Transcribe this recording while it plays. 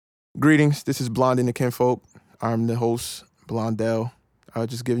Greetings, this is Blondie and the Kinfolk. I'm the host, Blondell.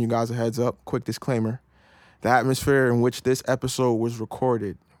 Just giving you guys a heads up, quick disclaimer. The atmosphere in which this episode was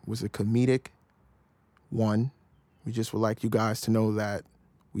recorded was a comedic one. We just would like you guys to know that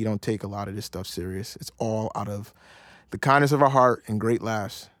we don't take a lot of this stuff serious. It's all out of the kindness of our heart and great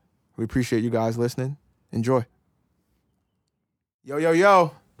laughs. We appreciate you guys listening. Enjoy. Yo, yo,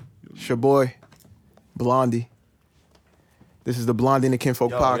 yo. It's your boy, Blondie. This is the Blondie and the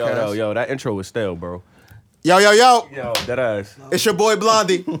Kinfolk podcast. Yo, that intro was stale, bro. Yo, yo, yo. Yo, that ass. It's your boy,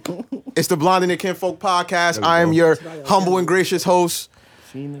 Blondie. It's the Blondie and the Kinfolk podcast. I am your humble and gracious host,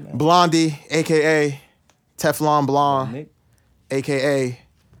 Blondie, a.k.a. Teflon Blonde, a.k.a.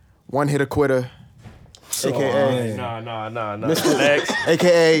 One Hitter Quitter, a.k.a. Nah. Next.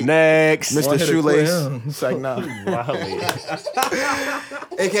 A.k.a. Next. Mr. Shoelace. It's like, nah.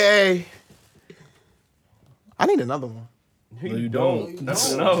 A.k.a. I need another one. No, you don't. No.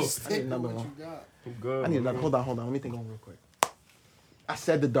 I need another one. Good. I need another. Hold on. Let me think on real quick. I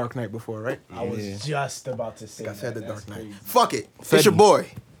said The Dark Knight before, right? I was just about to say I said The Dark Knight. Crazy. Fuck it. It's your boy.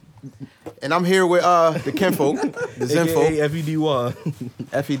 And I'm here with the Kinfolk, the Zenfolk, FEDY.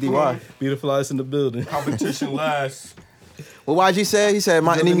 F-E-D-Y. Be the flies in the building. Competition last. What YG said? He said,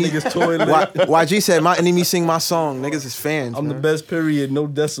 my enemy... Niggas toilet. YG said, my enemy sing my song. Niggas is fans, I'm the man. best, period, no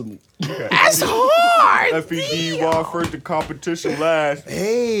decimal. That's hard! F-E-D-Y first, the competition last.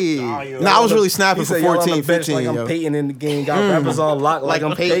 Hey. Nah, I was really snapping He for said, y'all on 14, the bench 15, like I'm yo. Peyton in the game. Got rappers on lock like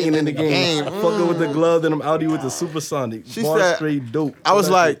I'm Peyton in the game. Fucking with the glove, then I'm outie with the supersonic. She Bar said- straight dope. I was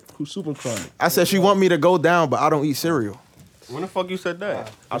like- super chronic. I said, she want me to go down, but I don't eat cereal. When the fuck you said that?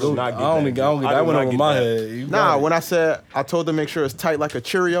 I do not get I don't that. get that went over my head. You got Nah, it. when I said, I told her to make sure it's tight like a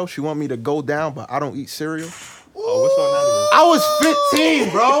Cheerio, she want me to go down, but I don't eat cereal. Oh, what's on that? I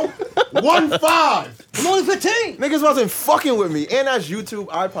was 15, bro. 1-5. I'm only 15. Niggas wasn't fucking with me. And that's YouTube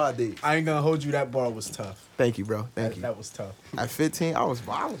iPod days. I ain't gonna hold you. That bar was tough. Thank you, bro. Thank you. That was tough. At 15, I was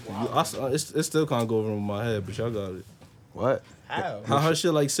wild. It still can't go over my head, but y'all got it. What? How? How her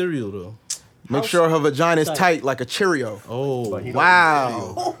shit like cereal though? Make sure her vagina is tight like a Cheerio. Oh,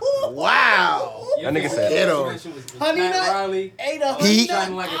 Wow. Wow. That nigga said Get him. Honey nut. Riley, He,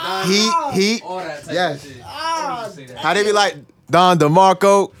 shining like a diamond, he. all that type Yes. of shit. How they be like, Don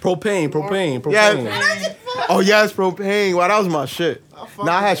DeMarco? propane. Yeah. Oh, yes, propane. Wow, that was my shit.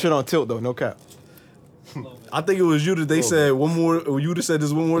 Nah, I had shit on tilt, though. No cap. I think it was you that they said one more. Or you that said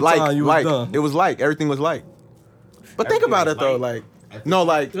this one more time. You was done. It was like. Everything was like. But think about it, though. Like, no,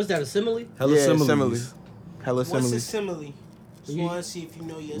 like, Was that a simile? Hella yeah, similes. similes. Hella What's a similes. simile? Just want to see if you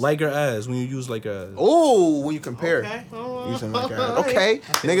know your. Like her ass when you use like her ass. Oh, when you compare. Okay. You sound like that. Okay.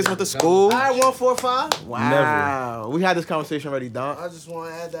 Niggas went to school. All right, 145. Wow. We had this conversation already, Don. I just want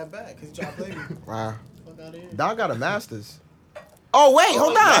to add that back because you try to play me. Wow. Fuck out of here. Don got a master's. Oh, wait,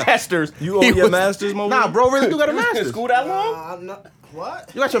 hold on. Masters. You own your master's, Mo? Nah, bro, really do got a master's. School that long? I'm not.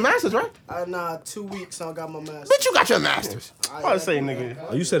 What? You got your master's, right? Nah, 2 weeks I got my master. Bitch, you got your master's. I say, nigga.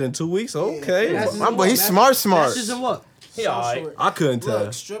 Oh, you said in 2 weeks? Okay. Masters My in boy, what? he's smart. Masters in what? He alright. I couldn't tell.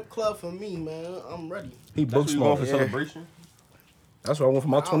 Look, strip club for me, man. I'm ready. He book You going for smart. celebration? That's what I want for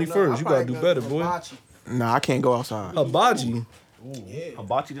my I don't know, 21st. I You probably gotta do gonna better, go boy. hibachi. Nah, I can't go outside. Hibachi. Yeah.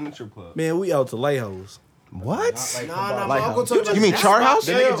 Hibachi in the strip club. Man, we out to Lighthouse. What? Nah, my Lighthouse. uncle told me. You mean Char House?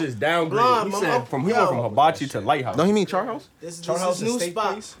 The nigga just downgraded. Blonde, He my said mom- he went from hibachi to lighthouse. Don't he mean Char House? This Charles is new Steak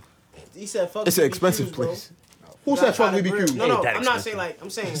spot. Place? He said, "Fuck." It's an BBQs, expensive bro. place. Who Not said fuck trying to grill. BBQ? No, Ain't no, that I'm not expensive. saying like. I'm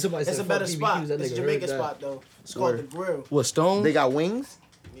saying Somebody it's said a better fuck spot. BBQs, that It's a nigga Jamaican heard that. spot though. It's called the Grill. What, Stone? They got wings?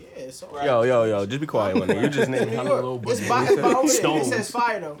 Yeah, it's alright. Yo, just be quiet, man. You just named New Hello York. Little It's Buddy. by over there. It Stones. says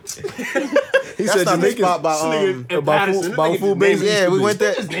fire though. He That's said not the Jamaican. spot by, By food baby. yeah, we went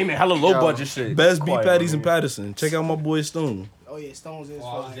there. Just naming hella low budget shit. Best beef Quiet, patties man. in Patterson. Check out my boy Stone. Oh yeah, Stones is Oh,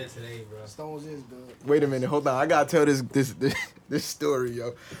 I was fire. there today, bro. Stones is good. Wait a minute, hold on. I gotta tell this story,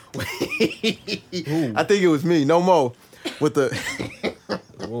 yo. I think it was me, no more. With the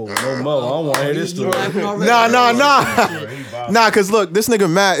Whoa, no mo. I don't want to hear this story. nah, cause look, this nigga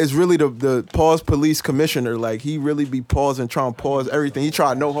Matt is really the pause police commissioner. Like he really be pausing, trying to pause everything. He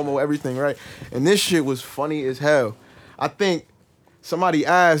tried no homo everything, right? And this shit was funny as hell. I think somebody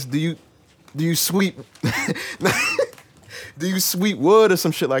asked, do you sweep do you sweep wood or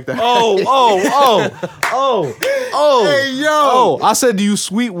some shit like that? Oh. Hey yo. Oh, I said, do you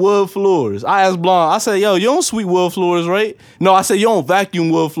sweep wood floors? I asked Blonde. I said, yo, you don't sweep wood floors, right? No, I said, you don't vacuum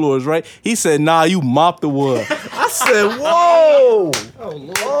wood floors, right? He said, nah, you mop the wood. I said, whoa. Oh,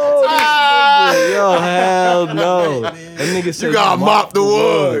 Lord. Yo, hell no. That nigga said You got mop the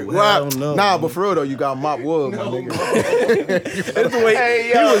wood. Well, Wow. I don't know, Nah, man. but for real though, you got mop wood, my nigga. That's the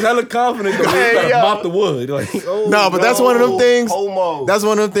way he was hella confident though. He gotta mop the wood. Like, Nah, but that's one of them things. Homo. That's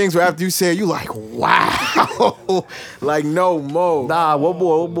one of them things where after you say it, you like, wow. Like, no more. nah, what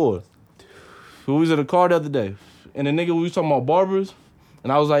boy? We was in the car the other day, and the nigga we was talking about barbers,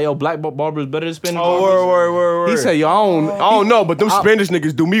 and I was like, yo, black barbers better than Spanish Oh, barbers. word. He said, yo, I don't know, but them Spanish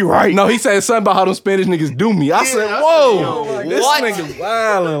niggas do me right. No, he said something about how them Spanish niggas do me. I said, whoa, yo, this what? nigga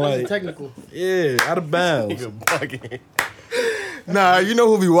wildin', like, Technical. yeah, out of bounds. Nah, you know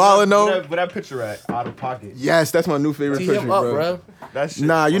who be wildin' though? Where that picture at? Out of pocket. Yes, that's my new favorite Tee picture, him up, bro. bro. That shit.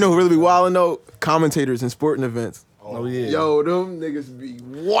 Nah, you know who really be wildin' though? Commentators in sporting events. Oh yeah. Yo, them niggas be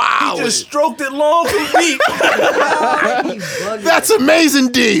wild. just stroked it long from deep. That's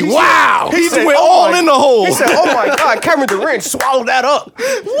amazing, D. Wow. He just said, went oh all my- in the hole. He said, "Oh my God, Cameron Durant swallowed that up."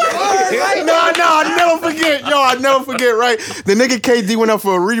 I never forget. Yo, I never forget, right? The nigga KD went up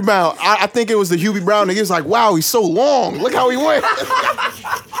for a rebound. I think it was the Hubie Brown nigga. He was like, wow, he's so long. Look how he went.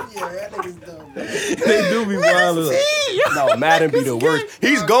 Yeah, that nigga's dumb. Man. They do be wild. No, Madden be the worst.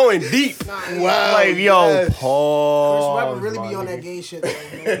 He's going deep. Wow. Like, yo, yes. Chris Paul. Webber really be on that gay shit.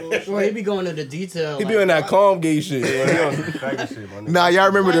 Though, Well, he be going into detail. He be on that calm gay shit. Nah, y'all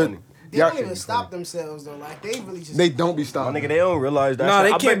remember the... They Y'all, don't even stop themselves though. Like they really just. they don't be My stopping. nigga, they don't realize that. Nah, shit.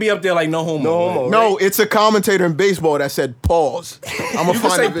 they I can't bet- be up there like no homo. No homo. No, it's a commentator in baseball that said pause. I'm gonna You can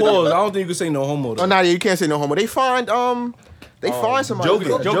find say the video. pause. I don't think you can say no homo. Oh, Though. nah, you can't say no homo. They find somebody.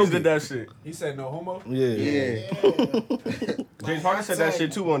 Jokers did that shit. He said no homo. Yeah. Yeah. James Harden said that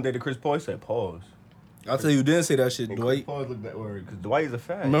shit too one day to Chris Paul. He said, "Pause." I'll tell you who didn't say that shit, And Dwight. Chris Paul looked that word because Dwight is a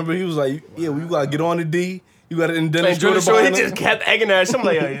fag. Remember, he was like, yeah, well, you gotta get on the D. You gotta and then And Jordan the Short, he just kept egging that shit. I'm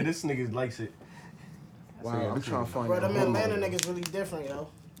like, yeah, this nigga likes it. Wow, I'm trying to find Bro, it. them Atlanta niggas really different, yo.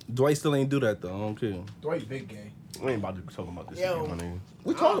 Dwight still ain't do that though. I don't care. Dwight big game. We ain't about to talk about this Yo. shit, my nigga.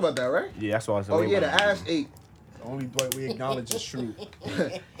 We talked about that, right? Yeah, that's why I said. Oh we ain't yeah, the about to- ass ate. The only Dwight we acknowledge is true.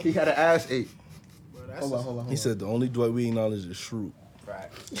 He had an ass ate. Bro, that's Hold on. He said the only Dwight we acknowledge is Shrew.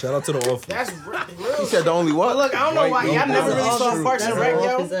 Shout out to the office. That's real. He said the only what? Look, I don't know why. Y'all never really saw Parks and Rec,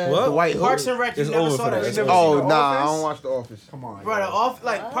 yo. What? The white Parks hood. and Rec, you It's never over saw for that. that. You never Oh seen The nah, I Office? don't watch The Office. Come on. Bro,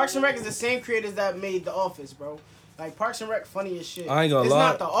 yo. Parks and Rec is the same creators that made The Office, bro. Like Parks and Rec, funny as shit. I ain't gonna it's lie.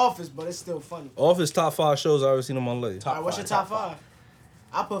 not The Office, but it's still funny. Office top 5 shows I ever seen in my life. All right, what's your top five?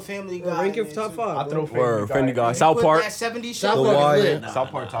 I put Family Guy. Rank in your there, top too. five. I bro. throw Word, Family Guy. You South put Park. That 70s The show. Wire. South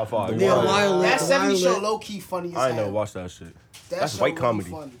Park top 5. Yeah, Word. Wire. That 70s show Violet. low key funny as I ain't hell. never watched that shit. That That's show white really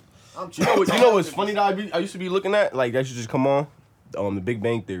comedy. funny. I'm You know what's funny that I used to be looking at? Like, that should just come on. The Big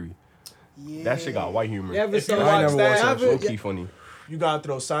Bang Theory. Yeah. That shit got white humor. You ever If you saw? I ain't watch never watched that, that Low key funny. you gotta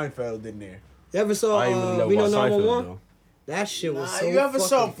throw Seinfeld in there. You ever saw I ain't really know Reno about Seinfeld 911? though. That shit was Nah, so you ever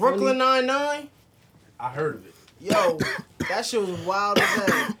saw fucking Brooklyn funny. Nine-Nine? I heard of it. Yo, that shit was wild as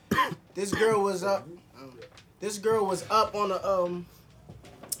hell. This girl was up on a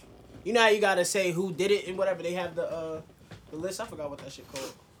you know how you gotta say who did it and whatever. They have the list. I forgot what that shit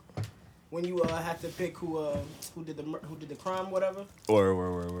called. When you have to pick who did the crime, whatever.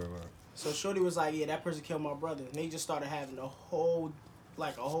 Or. So Shorty was like, yeah, that person killed my brother. And they just started having a whole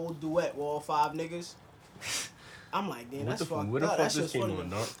duet with all 5 niggas. I'm like, damn, that's fucked Where the up. fuck That this shit's came funny. on,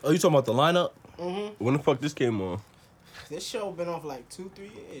 dog? Oh, you talking about the lineup? When the fuck this came on? This show been on for like 2-3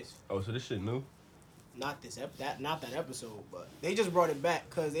 years. Oh, so this shit new? Not that episode, but they just brought it back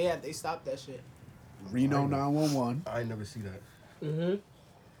because they stopped that shit. Reno 911. I ain't never see that.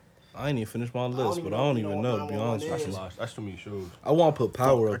 I ain't even finished my don't list, even but I know don't if you even know know, what to be 911 honest with is. you. That's too many shows. I want to put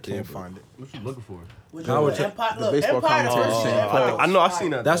power I up there. can't bro. find it. What you looking for? Power check. Empire, The look, baseball Empire, the commentator first saying season, Paul. Empire I know I was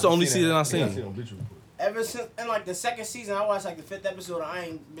seen fire. that. That's the only season I I seen. seen a picture before. Ever since, in like the second season, I watched like the 5th episode. I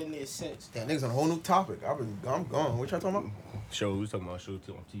ain't been there since. Damn, niggas on a whole new topic. I'm gone. What y'all talking about? Shows, we talking about shows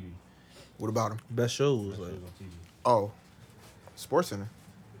on TV. What about him? Best shows, like Shows on TV. Oh, Sports Center.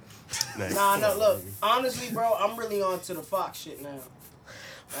 Next. Nah, no, look, honestly, bro, I'm really on to the Fox shit now.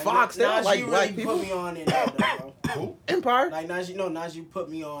 Fox, they don't Najee like really black people. put me on in that, though, bro. Empire. Like Najee put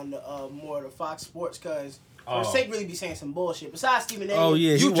me on the more of the Fox Sports because Oh. Forsake really be saying some bullshit. Besides Stephen A. oh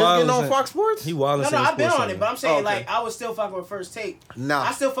yeah, You he just wild getting on as- Fox Sports? He wild No, as no, hell I've been Sports on it, Center. but I'm saying Oh, okay. like I was still fucking with First Take. Nah.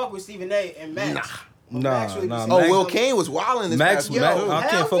 I still fuck with Stephen A. and Max. But Nah, Max really be nah, saying Oh, Max- Will some- Kane was wilding this Max- past week. Max- too. I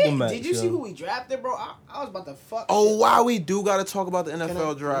can't hell fuck yeah. with Max, Did you see yo. who we drafted, bro? I was about to fuck. Oh shit. wow, we do got to talk about the Can I- NFL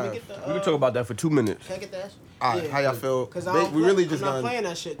let me draft. get the, We can talk about that for 2 minutes. Can I get that? All right, how y'all feel? Because We really just I'm not gonna playing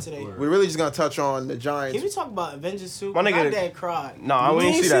that shit today. we really just gonna touch on the Giants. Can we talk about Avengers 2? My nigga- My dad cried. Nah, we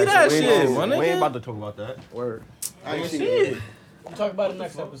ain't see that that shit. shit, We my ain't nigga. about to talk about that. Word. I ain't see it. We'll talk about it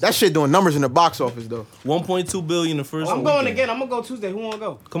next episode. That shit doing numbers in the box office though. 1.2 billion the first. I'm going weekend. again. I'm gonna go Tuesday. Who wanna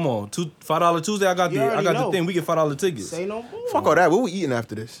go? Come on, $5 Tuesday. I got You the already know. thing. We get $5 tickets. Say no more. Fuck all that. What we eating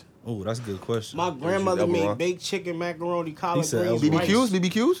after this? Oh, that's a good question. My grandmother double made wrong. baked chicken, macaroni, collard said greens, BBQs? rice.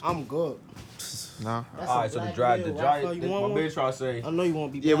 BBQs? I'm good. Nah. That's All a right, so the black dry, meal. the Rafael, dry. you My want one? man trying to say. I know you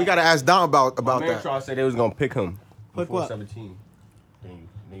won't be. Yeah, we black. gotta ask Don about My man that. trying to say they was gonna pick him. Pick before what? 17. Then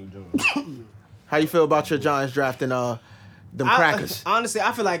you join. How you feel about your Giants drafting them crackers? Honestly,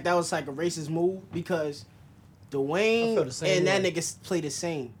 I feel like that was like a racist move because I feel the Dwayne same and that way. nigga play the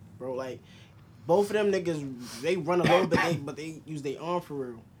same, bro. Like both of them niggas, they run a little bit, but they use their arm for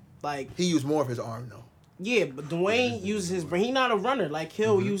real. Like He used more of his arm though. yeah, but Dwayne uses his brain. He not a runner. Like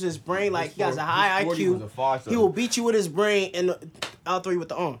he'll use his brain. Like he has a high His 40 was IQ. a five-star. He will beat you with his brain and I'll throw you with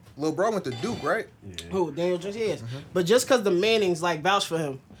the arm. Lil bro went to Duke, right? Who Daniel Jones? Yes, but just because the Mannings like vouch for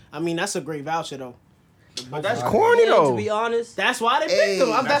him, I mean that's a great voucher though. But that's corny Yeah, though. to be honest, That's why they picked him.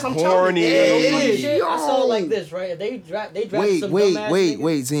 that's I'm corny. telling you. holy Hey, shit, I saw it yo. like this, right? If they drafted some Wait, dumbass niggas.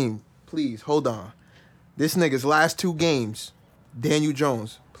 wait, Zim. Please, hold on. This nigga's last 2 games, Daniel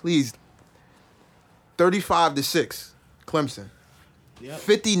Jones, please. 35-6, Clemson. Yep.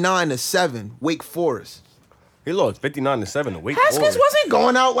 59-7, Wake Forest. He lost 59-7 to Wake Haskins Forest. wasn't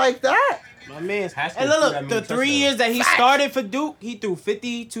going out like that. My man. Haskins And threw look, that the many 3 touchdowns. years that he started for Duke, he threw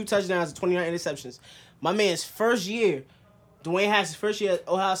 52 touchdowns and 29 interceptions. My man's first year, Dwayne Haskins' first year at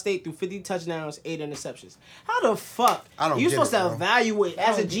Ohio State threw 50 touchdowns, 8 interceptions. How the fuck? I don't You get supposed it, to bro. evaluate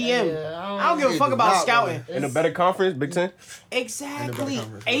as a GM. Yeah, I don't give a He fuck do about not, scouting. In a better conference, Big Ten. Exactly.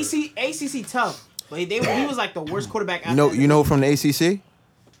 conference, ACC tough. But he was like the worst quarterback You know from the ACC?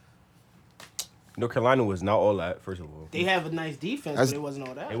 North Carolina was not all that. First of all, They have a nice defense, That's- but it wasn't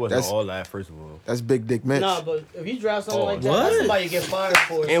all that. it wasn't That's- all that. First of all, That's Big Dick Mitch. Nah, but if you draft something Oh, like that, what? that's somebody you get fired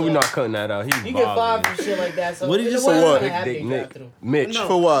for. and so we're not cutting that out. He's You get fired violating. for shit like that. So What did you it say? wasn't What? gonna Big happen Dick if you Nick, drafted him. Mitch. No.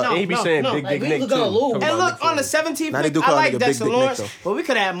 For what? No. And he be saying Big Like, Dick we Nick was too. gonna lose. Talking And about look, Nick on the Fury. 17th Now they pick, do I call like nigga Big Dexter Dick Nick, Lawrence, though. but we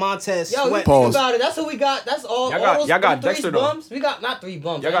could have Montez Yo, we Sweat. Pause. think about it. That's what we got. That's all. Y'all got- all those y'all got three Dexter, though. bums. We got not 3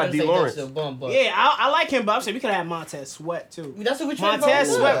 bums. Y'all I got ain't D. gonna say Lawrence. Dexter a bum, but Yeah, I like him, but I'm saying we could have Montez Sweat too. that's what we trying Montez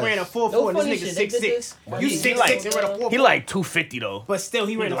to Sweat ran a 4.4. No This funny nigga shit. They did 6'6". this. You He 6'6" and ran a 4.4. He like 250 though. But still,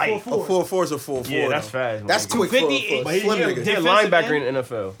 he ran a light. 4.4. A 4.4 is a 4.4. Yeah, that's though. fast, That's man. quick for 250, a but slim He a nigga. Defensive linebacker end. in the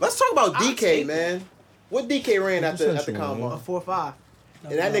NFL. Let's talk about I'll DK, take man. What DK ran at the Central, A combine? 4.5.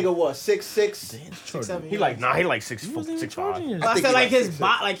 And that nigga what? 6'6"? 6'7". He like he like 6'5". But I think said he like like his 6'6".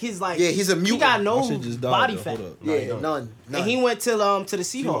 body, like his like. Yeah, he's a He mutant. got no My shit just died, body though. fat. Hold up. Yeah, he don't. none. And he went to the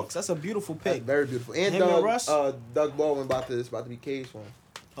Seahawks. That's a beautiful That's pick. very beautiful. And Him and Russ? Doug Baldwin about to be caged for him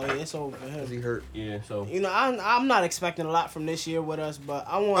Oh yeah, it's over for because him. he hurt. Yeah, so You know, I'm not expecting a lot from this year with us, but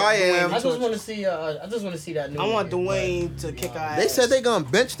I want. I Dwayne am. I to- just want to see. I just want to see that new. I want nigga, but- Dwayne to kick our ass. They said they gonna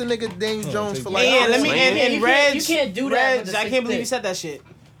bench the nigga Daniel Jones for like. Yeah, let me Man. and You can't- Reg. you can't do that Reg, with the I sixth can't believe you pick. said that shit.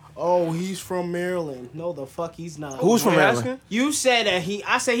 Oh, he's from Maryland. No, the fuck he's not. Who's from you Maryland? asking? You said that he.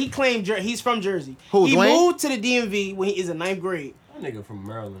 I said he claimed he's from Jersey. Who, He Dwayne? moved to the DMV when he is in 9th grade. that nigga from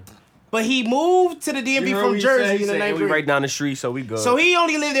Maryland. But he moved to the DMV You heard from what he said? Jersey He in the said, 9th we grade. right down the street, so we good. So he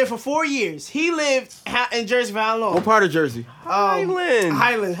only lived there for 4 years. He lived in Jersey for how long? What part of Jersey? Highland.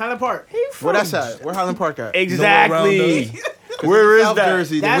 Highland Park. Where that's at? Where Highland Park at? Exactly. Where is South that?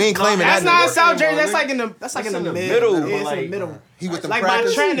 Jersey. Then we ain't claiming that's that. not nigga. South Jersey. That's like in the. That's like in the middle. middle, Yeah, it's in the like- middle. He with the Like by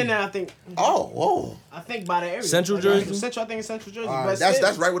practice. Trenton, and I think. Oh, whoa. I think by the area. Central Like, Jersey? Central, I think it's Central Jersey. All but right, that's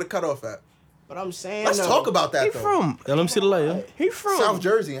still. right where the cutoff at. But I'm saying. Let's though, talk about that He though. from Yeah, let me see the light, yeah. he from South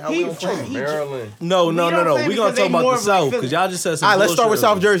Jersey. How we He don't from- claim? he- Maryland. No. We don't claim We gonna because they talk about more the of a South Philly. because y'all just said some. All right, let's start with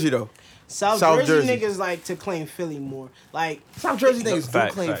bullshit South earlier. Jersey though. South South Jersey Jersey. niggas like to claim Philly more. Like South Jersey niggas do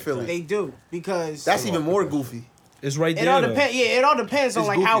Fact, claim fact, Philly. they do because That's even more goofy. It's right it there. all though. depends. Yeah, it all depends on It's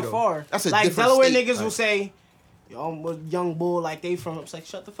like goofy, how though. far. That's a like different Delaware state, niggas will like- say, "Yo, I'm a young bull." Like they from. It's like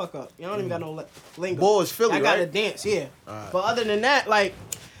shut the fuck up. You don't even got no lingo. Bull is Philly, I gotta right? dance. Yeah. But other than that, like.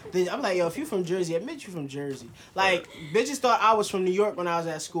 I'm like, yo, if you from Jersey, admit you from Jersey. Like, bitches thought I was from New York when I was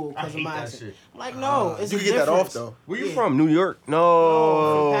at school because of hate my that accent. shit. I'm like, no, it's You a can get that difference. off though. Where you Yeah. from? New York? Oh,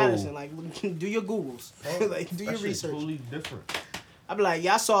 No. from Patterson. Like, do your Googles. like, do your research. Totally different. I be like,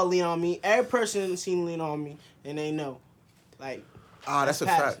 y'all saw Lean on Me. Every person seen Lean on Me, and they know. Like, Ah, that's a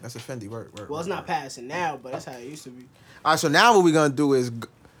Patterson. fact. That's a Fendi word. well, it's not Patterson now, but that's how it used to be. All right, so now what we're gonna do is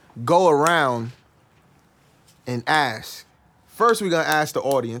go around and ask. First, we're gonna ask the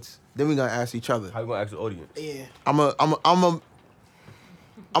audience. Then we're gonna ask each other. How you gonna ask the audience? Yeah. I'm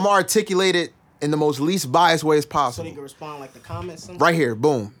articulate it in the most least biased way as So possible. they can respond like the comments. Something. Right here,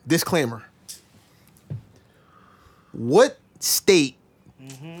 boom. Disclaimer. What state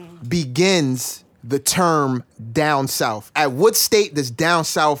begins the term down south? At what state does down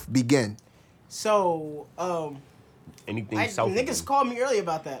south begin? So, anything south. of Niggas you. called me earlier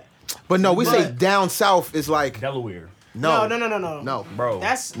about that. But no, we say But- down south is like Delaware, no, No. bro.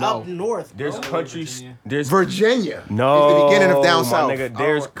 That's No. up north. There's bro. countries. There's Virginia. no. is the beginning of down my south. Nigga,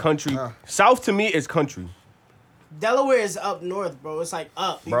 there's country. South to me is country, Delaware is up north, bro. It's like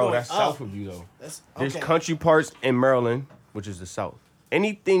up. You bro. going That's up. south of you though. That's, There's okay. country parts in Maryland, which is the south.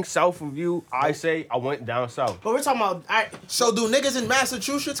 Anything south of you, I say I went down south. But we're talking about. So do niggas in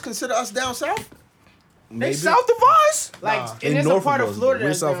Massachusetts consider us down south? They south of us. Like, They and there's a north part of of us, Florida but we're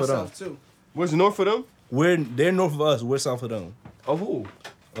that's south down of them. south too. What's north of them? They're north of us. We're south of them. Of who?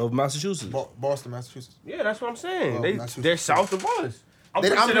 Of Massachusetts. Boston, Massachusetts. Yeah, that's what I'm saying. Oh, they're Massachusetts. south of us. I'm They-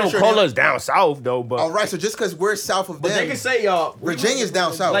 pretty I'm sure they pretty don't sure call they- us down south though, but All right, so just because we're south of but them, they can say y'all. Virginia's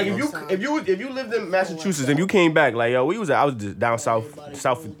down south. Like if you lived in Massachusetts and you came back like yo, I was just down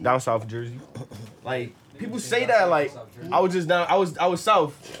south Jersey. Like people say that like I was just down I was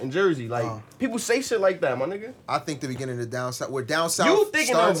south in Jersey. Like people say shit like that, my nigga. I think the beginning of down south. We're down south. You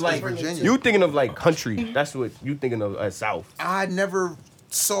thinking starts of like as Virginia. you thinking of like country. That's what you thinking of as south. I never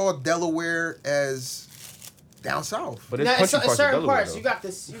saw Delaware as down south. But it's Now, country in parts certain of Delaware, parts, though. you got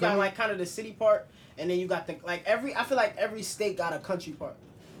this. You got like kind of the city part, and then you got the like every. I feel like every state got a country part.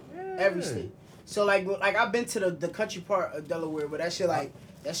 Every state. So like I've been to the country part of Delaware, but that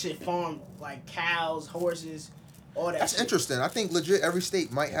shit farm like cows, horses, all that. That's shit. interesting. I think legit every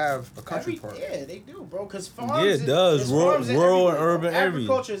state might have a country part. Yeah, they do, bro. Cause farms. Yeah, it does. there's Rural- farms in rural and everywhere, urban bro. areas.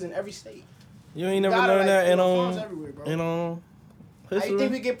 Agriculture is in every state. You ain't never Gotta, learned that in farms everywhere, bro. history? How you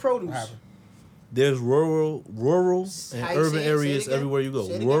think we get produce? happened? There's rural and How you urban say it? areas Say it again. everywhere you go.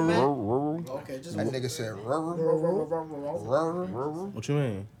 Say it again, man. Rural. Okay, just That nigga said rural. What you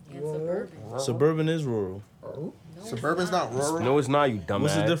mean? And suburban. Suburban is rural. Suburban's not rural. No, it's not, you dumbass.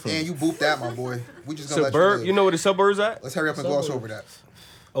 What's the And difference? you booped that, my boy. We just gonna let Suburb, you you know where the suburbs at? Let's hurry up and gloss over that.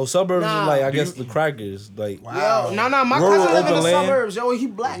 Oh, suburbs Nah. is like I guess the crackers. Like Wow. Yo, no, my Rural cousin live in the open land. suburbs. Yo, he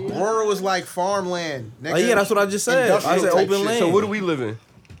black. Rural is like farmland. Nigga. oh, yeah, that's what I just said. I Industrial said type open shit. land. So where do we live in?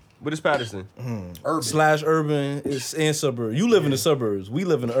 What is Patterson? Urban. / urban is and suburb. You live in the suburbs. We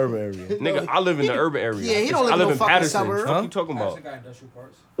live in the urban area. Nigga, I live in the urban area. Yeah, he don't live I in live no in fucking Patterson. suburb. What you talking about? Patterson got industrial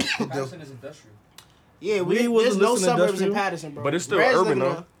parts. Patterson is industrial. Yeah, We there's wasn't no listening suburbs in industrial. Patterson, bro. But it's still Rez urban live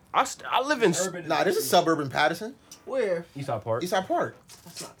in though. I live in Urban. Nah, there's a suburb in Patterson. Where? Eastside Park. Eastside Park.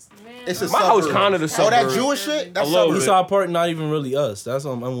 Man, It's a My house suburb. kinda the Oh, that suburb. Jewish shit? That's A little suburb. bit. Eastside Park, not even really us. That's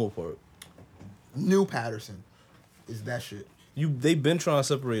on Emerald Park. New Patterson is that shit. They've been trying to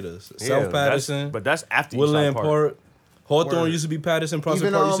separate us. Yeah, South Patterson, but that's after Woodland Eastside Park. Hawthorne Word. used to be Patterson.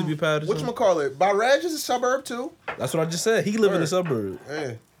 Prospect Park used to be Patterson. Whatchamacallit? Barrage is a suburb too. That's what I just said. He live in the Word. suburb.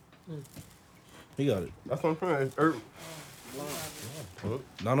 Yeah. He got it. That's what I'm saying. It's urban.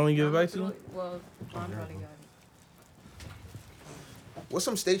 Not only give it back to you. Well, John probably got it. What's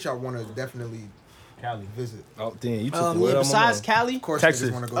some states y'all want to definitely Cali. visit? Oh damn, you took the word Yeah, out my besides mouth. Cali, Of course, Texas.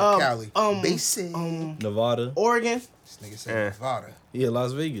 niggas want to go to Cali. um, Basic. Nevada. Oregon, This nigga said Nevada. Yeah,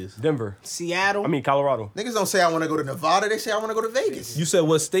 Las Vegas. Denver. Seattle. I mean Colorado. Niggas don't say I want to go to Nevada. They say I want to go to Vegas. You said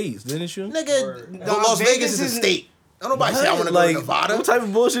what states, didn't you? Nigga, Nah, Las Vegas Vegas is a isn't- state. Don't nobody say I want to go Like, to Nevada. what type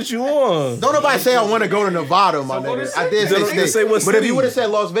of bullshit you on? Don't nobody say I want to go to Nevada, my what nigga. is I it? did They don't say even state. say what But if city. you would have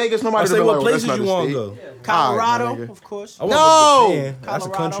said Las Vegas, nobody I would say have what like, places that's you not a want to state. go. Colorado, Alright, my nigga. of course. I wanna No! go to Japan. That's a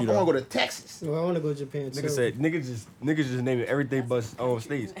Colorado. country I want though. to go to Texas. Well, I want to go to Japan too. Nigga said niggas just naming everything but states. I want to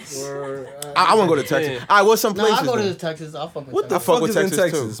go to Texas. Yeah. All right, what's some Nah, places? I'll go to then? Texas. I'll fuck with What the Texas. fuck fuck with is in Texas,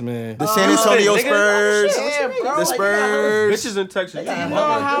 Texas, too. man? The San Antonio nigga. Spurs. Yeah, bro. The Spurs. Bitches in Texas. You know There's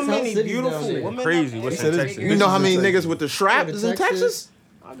how some many cities beautiful down there. women? Crazy. What's said in it's- Texas? You know how many Bitches in niggas with the strap Go to is in Texas.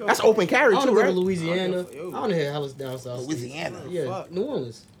 Texas? That's open carry I want too, to go to right? Louisiana. I want to hear Hell's down south. Louisiana. Yeah, Fuck. New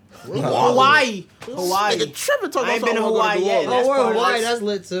Orleans. Hawaii. Nigga tripping talking I ain't about been to Hawaii yet. Oh, That's we're part of Hawaii. this. That's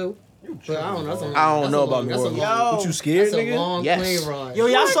lit too. But I don't know. That's a, I don't that's know a about long, New that's a Orleans. long, What you scared, that's a nigga? long Yes. plane ride. Yo,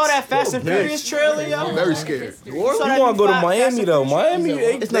 y'all saw that Fast and Bitch. Furious trailer, yo? Very scared. You want to go to Miami though? Miami,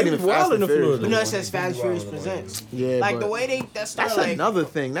 It's not even wild Fast in and Furious. Florida. You know it says Fast and Furious presents. Yeah, Like but the way they that's that's like another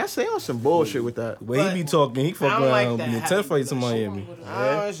thing. That's saying some bullshit with that. The way he be talking, he fuck I don't like around that. being 10 fights in Miami.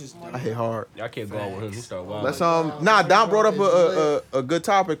 it's just I hit hard. I can't go out with him. He start wild. Let's Don brought up a good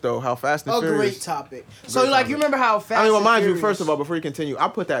topic though. How Fast and a Furious. great topic. So like you remember how Fast I mean, well, and mind you, Furious- first of all, before you continue, I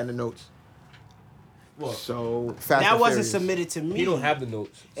put that in the notes. So Fast that and wasn't Furious. submitted to me. He don't have the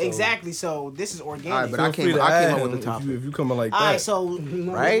notes. so- Exactly. So this is organic. All right, but I Feel free came to up add with the him topic. if you coming like All right, that. so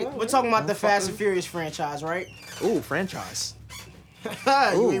Right? we're talking about the Fast and Furious franchise, right? Ooh, franchise.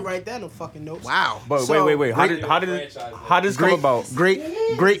 You ain't write that in no fucking notes. Wow. But So- wait. How did this come Great, about?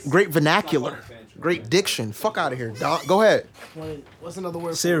 great vernacular. Great diction. Fuck out of here. Don, go ahead. What's another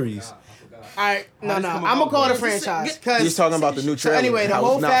word? Series. All right, no. this I'm come gonna about? call it a Yeah, just franchise say- because He's talking about the new trailer. anyway, the How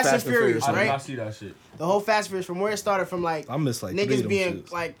whole it's not Fast and Furious, I did right? not see that shit. The whole Fast and Furious from where it started from like I miss like 3 of niggas them being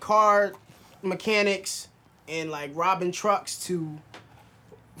shits. like car mechanics and like robbing trucks to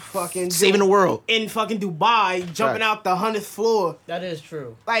fucking Saving the world. in fucking Dubai, jumping Facts. out the 100th floor. That is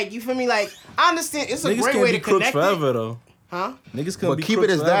true. Like, you feel me? Like, I understand it's a Niggas great can't way be to crooks connect forever it. though. Huh? Niggas can't But be keep it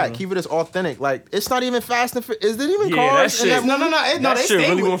crooks as forever. that. Keep it as authentic. Like it's not even Fast and Is it even Yeah, cars? that in shit- No, movie? That they shit stay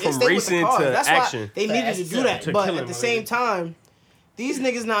really with, went they from stay with the racing cars. to That's action. why they needed to do that. To But killing at the them, same really. time, these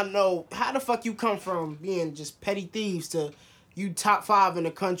niggas not know how the fuck you come from being just petty thieves to you top 5 in the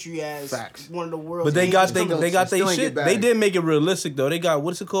country as Facts. one of the world's But they got biggest they criminals. got Still they ain't shit. get They back. did make it realistic though. They got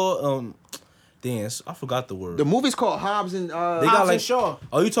what's it called? Dance. I forgot the word. The movie's called Hobbs and They Hobbs got and like. Shaw.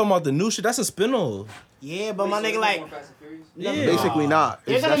 Oh, you talking about the new shit? That's a spinoff. Yeah, but my nigga like Yeah. basically not.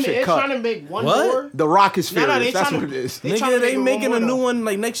 they're It's gonna that shit they're cut. trying to make one What? more. The Rock is No, furious. they That's tryna- what it is. They Nigga, tryna make they it one making more, a new though. one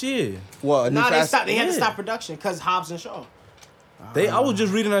like next year. What? A new Nah, they Fast? stopped. They had to Yeah. stop production because Hobbs and Shaw. I was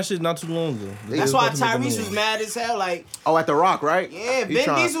just reading that shit not too long ago. They That's was why about to make a new Tyrese was one. mad as hell. Like, Oh, at the Rock, right? yeah, He Ben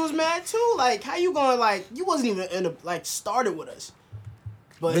trying- Diesel was mad too. Like, how you going? Like, you wasn't even in the like started with us.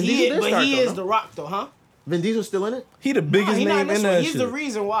 But Vin he, Diesel did but start, he though, is no? the Rock though, huh? Vin Diesel's still in it. He the biggest Nah, he not name this in one. that He's shit. the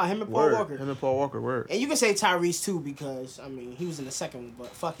reason why him and Paul Word. Walker. Him and Paul Walker. Word. And you can say Tyrese too because I mean he was in the second one, but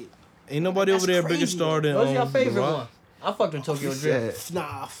fuck it. Ain't nobody That's over there bigger crazy. star than. What's your The favorite Rock. one? I fucked with Tokyo Drift. Yeah.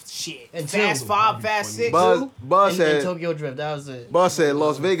 Nah, shit. And Fast two. 5, Fast 6. Buzz And said. Tokyo Drift. That was it. Buzz said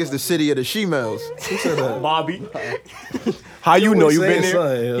Las Vegas, the city of the she-males. Who said that? Bobby. How you know always you been saying there?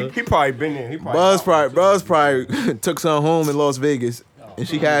 something, yeah. He probably been there. He probably Buzz probably took some home in Las Vegas, and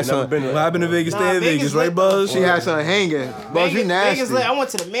she had never some. been What there. happened to Vegas? Nah, Stay in Vegas Vegas, lit right, Buzz? She had some hanging. Buzz, you nasty. Vegas lit. I went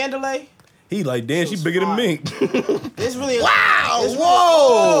to the Mandalay. He like, damn, she Shit's bigger than fire. me. This really is. Wow! this really-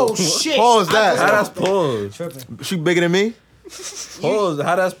 Whoa! Oh shit! Pause that. How that's pause? She bigger than me. Pause.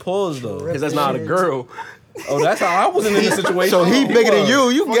 How that's pause though? Cause that's not a girl. Oh, that's how I wasn't in the situation. So he bigger than was. you.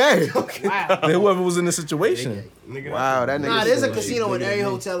 You gay. Wow. Than whoever was in the situation. Wow, that nigga. Nah, there's a said- casino in every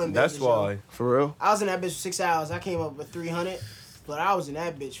hotel in Vegas. That's why. For real. I was in that bitch for 6 hours. I came up with 300, but I was in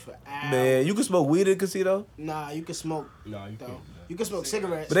that bitch for hours. Man, you can smoke weed at the casino, Nah, you can smoke No, you though. can't. You can smoke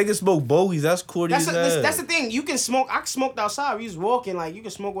cigarettes. but they can smoke bogeys. That's cordy That's, as that's hell. the thing. You can smoke. I smoked outside. We was walking. Like you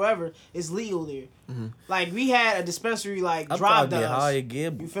can smoke wherever. It's legal there. Like we had a dispensary like I'm drive trying to to get high us. and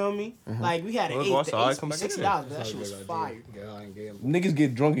gamble. You feel me? Like we had an Well, eight. go The outside, eight come was back in. $60, but that shit was fire. Niggas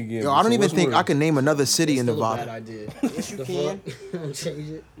get drunk again. Yo, I don't so even what's think worse? I can name another city in Still a bad Nevada. idea. Yes, you The can. fuck? Change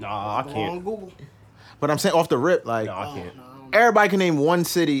it. Nah, I Go on can't. Google. But I'm saying off the rip, like No, I can't. No, everybody can name one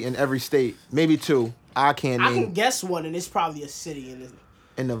city in every state, maybe two. I can't I name can guess one, and it's probably a city in this.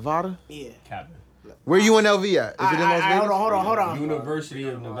 in Nevada. Yeah. Cabin. Where you in LV at? Is it in Las Vegas? Hold on. University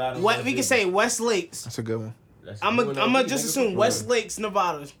of Nevada. What we can say West Lakes. That's a good one. I'm gonna just assume West Lakes,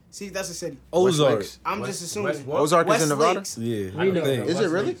 Nevada. See, that's a city. Ozark. Lakes. I'm just assuming. Ozark West is in Nevada. Lakes. Yeah, I know. think. Is it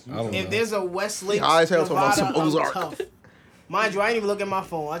really? I don't If know. there's a West Lakes, high as hell talking about Nevada, some I'm Ozark. tough. Mind you, I ain't even look at my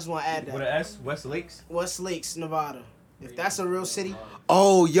phone. I just want to add With that. an S, West Lakes. West Lakes, Nevada. If that's a real city,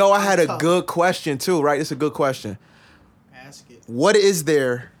 Oh, yo, I had a Tough. good question too. Right, it's a good question. ask it. What is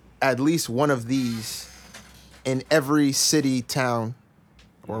there at least one of these in every city, town,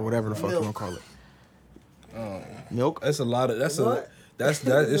 or whatever the fuck you want to call it? Milk. That's a lot of. That's What?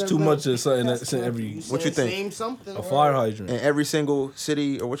 It's too much of something that's in every. What you said think? Name something. A fire hydrant. In every single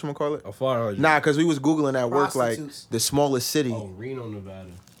city, or what you call it? A fire hydrant. Nah, cause we was googling at work like Prostitutes. the smallest city, Oh, Reno, Nevada.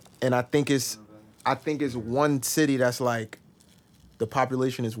 and I think it's one city that's like the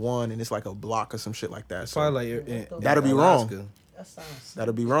population is one, and it's like a block or some shit like that. So Probably like That'll be Alaska. wrong. That sounds.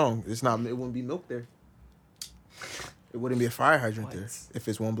 that'll be wrong. It's not. It wouldn't be milk there. It wouldn't be a fire hydrant there if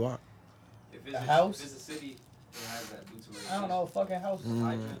it's one block. If A house? If it's a city, it has that due to I don't know. Fucking house.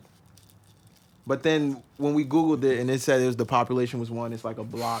 But then when we googled it and it said the population was one, it's like a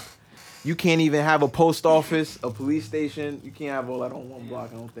block. You can't even have a post office, a police station. You can't have all that on one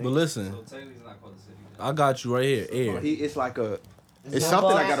block. I don't think. But listen, So technically, it's not called a city. I got you right here. Air. It's like a. It's It's something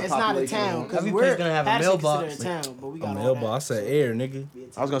not- that got a It's not a population. town of one. because Every we're place gonna have a actually mailbox. considered a town, but we A got all mailbox. I that. said air, nigga.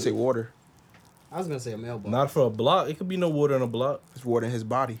 I was gonna say water. I was gonna say a mailbox. Not for a block. It could be no water in a block. It's water in his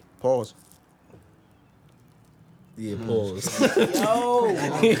body. Pause. Yeah, pause. Yo,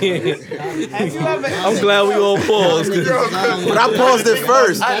 have you ever? I'm glad we all paused. But I paused it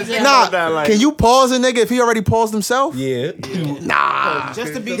first. Nah, can you pause a nigga if he already paused himself? Yeah. Nah.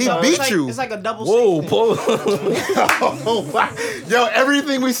 Just to be He tough. beat It's like, you. It's like a double. Whoa, safe thing. pause. Oh, wow. Yo,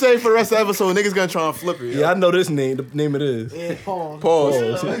 everything we say for the rest of the episode, niggas gonna try and flip it. yo. Yeah, I know this name. The name it is. Yeah, pause.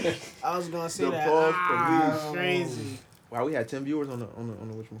 Pause. I was gonna say The that. pause Ah, crazy. Wow, we had 10 viewers on the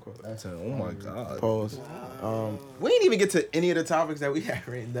whatchamacallit. Oh my god. Pause. We didn't even get to any of the topics that we had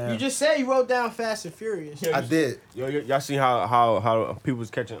written down. You just said you wrote down Fast and Furious. I did. Yo, y'all seen how people was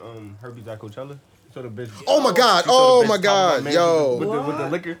catching herpes at Coachella? So the bitch. Oh my God. she saw Oh the my bitch top of God. man Yo. with the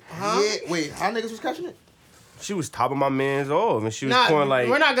liquor. Yeah. Wait. How niggas was catching it? She was topping my man's off, and she was Nah, pouring like.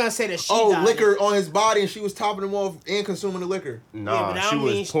 we're not gonna say that she Oh, died. liquor on his body, and she was topping him off and consuming the liquor. Yeah, Nah, but that she don't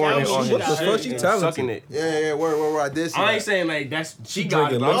mean- was pouring that it don't on mean his she shit died. She and talented. sucking it. Yeah. Word. I did see I that. ain't saying like that's she drinking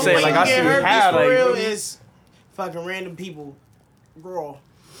got it. liquor. I'm Only saying way like you I get see herpes how for like real is fucking random people. Girl.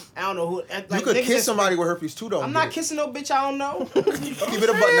 I don't know who. Like, You could niggas kiss is- somebody with herpes too, though. I'm not kissing no bitch I don't know. Keep it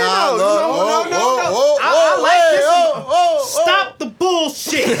a butt. No, Nah, no. I like kissing. Stop the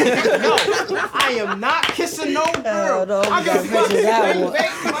bullshit. No, I am not kissing no girl. no, I we give a gotta fuck. mention that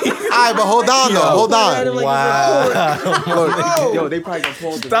one. Alright, but hold on though. Hold on. Wow. yo, they probably gonna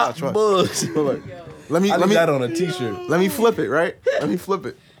pull the Stop bullshit. Look, let I need me that on a t-shirt. let me flip it, right? Let me flip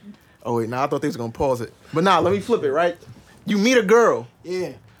it. Oh wait, nah, I thought they was gonna pause it. But nah, let me flip it, right? You meet a girl.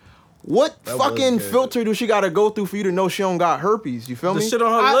 Yeah. What That fucking was good. filter do she gotta go through for you to know she don't got herpes? You feel The me? shit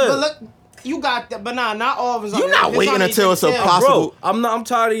on her But lip. look, you got that. But nah, not all of us. You not waiting until it's a possible. Bro, I'm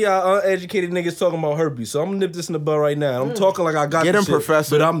tired of y'all uneducated niggas talking about herpes, so I'm gonna nip this in the bud right now. I'm talking like I got Get the him, shit,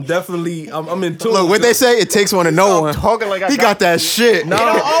 Professor. but I'm definitely I'm in tune. Look, what they say, it takes one to know one. talking like I He got that shit. No, It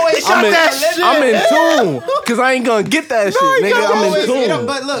don't always I'm show in, that shit. I'm in tune, cause I ain't gonna get that shit, nigga. I'm in tune.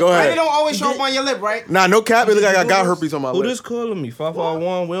 But look, Go ahead. right, it don't always show up on your lip, right? Nah, no cap. It look like I got herpes on my Who lip. this calling me?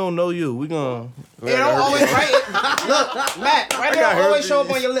 551. We don't know you. We gonna. It don't always right. Look, Matt, right? It don't always show up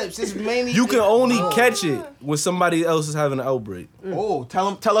on your lips. It's mainly You can only catch it when somebody else is having an outbreak. Oh,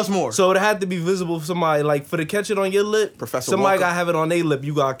 tell us more. So it had to be visible for somebody. Like for the catch it on your lip, Professor somebody Walker. gotta have it on their lip.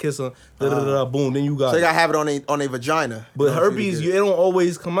 You gotta kiss them. Boom. Then you got. So they it. gotta have it on a vagina. But in order for you herpes, to get it don't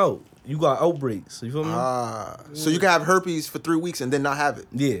always come out. You got outbreaks. You feel me? so you can have herpes for 3 weeks and then not have it.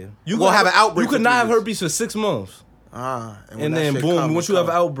 Yeah. You Well, could have an outbreak You could for not 3 have weeks. herpes for 6 months. When And that then shit boom, come, once it you have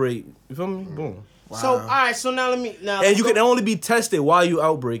an come. outbreak, you feel me? Boom. So all right, so now let me And you can only be tested while you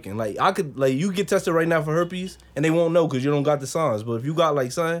outbreaking. Like you get tested right now for herpes, and they won't know because you don't got the signs. But if you got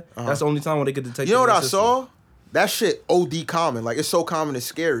like something, that's the only time when they could detect. You know it what in I the system. saw? That shit OD common. Like it's so common, it's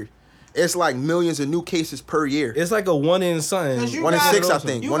scary. It's like millions of new cases per year. It's like a 1 in something. 1 in 6, I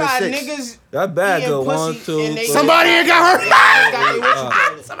think. You 1 in got 6. niggas. That bad eating girl. 1, pussy 2. and they- 3. Somebody ain't got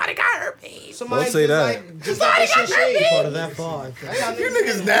herpes. Somebody got herpes. Somebody Don't say just that. like just got that shit shaved. Part of that bar. You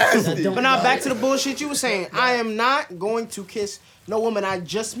niggas nasty. But now back to the bullshit you were saying. I am not going to kiss no woman I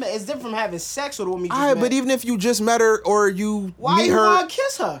just met. It's different from having sex with a woman you just Alright, met. but even if you just met her or you Why meet you her, wanna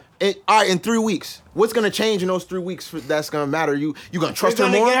kiss her? alright, in 3 weeks, what's gonna change in those 3 weeks that's gonna matter? You gonna trust You're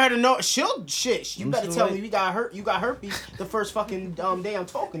her gonna more? get her to know. She'll shit. You better still tell like- me you got herpes the first fucking day I'm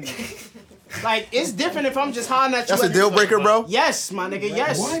talking to you. Like it's different if I'm just hollering at you. That's a at- deal breaker, bro. Yes, my nigga.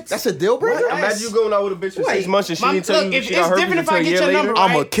 Yes. That's a deal breaker. What? Imagine you going out with a bitch for 6 months and she My- didn't tell look, you if she it's got herpes different if I until a get year your later. number,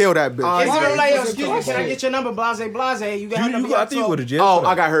 I'ma right? kill that bitch. Is it Right. like, yo, excuse me, can I get your number? Blase, blase. You got her You number. I think you go to jail. Oh, for that.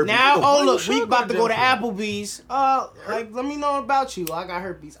 I got herpes. Now, Oh, oh look, you we should about to go to jail. Applebee's. Like, let me know about you. I got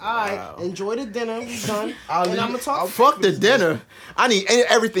herpes. All right, enjoy the dinner. We done. And I'm gonna talk. Fuck the dinner. I need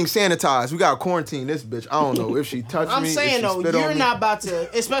everything sanitized. We got to quarantine this bitch. I don't know if she touched I'm me. if saying she though, spit on you're me. not about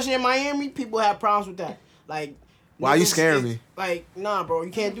to. Especially in Miami, people have problems with that. Like, Why you niggas scaring is- me? Like, nah, bro, you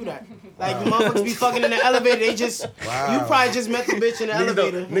can't do that. Like, motherfuckers be fucking in the elevator. They just, you probably just met the bitch in the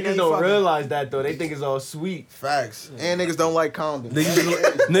elevator. and Niggas they don't fucking. realize that though. They think it's all sweet. Facts. And niggas don't like condoms.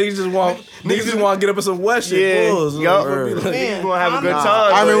 Niggas just want to get up in some wet shit. Yeah, Pause. yup. Word. Man, You gonna have a good I'm-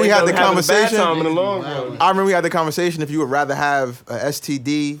 time. I remember but we they had gonna the have a bad conversation. time in the long run. I remember we had the conversation if you would rather have a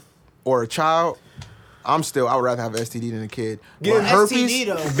STD or a child. I would rather have an STD than a kid. Get But STD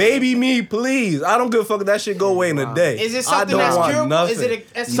though. Baby me, please. I don't give a fuck if that shit go away in a day. Is it I something don't that's want curable? nothing. Is it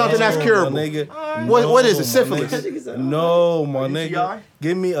a STD? Something that's No, curable. my nigga. What is it? my Syphilis? nigga. No, my nigga. UTI?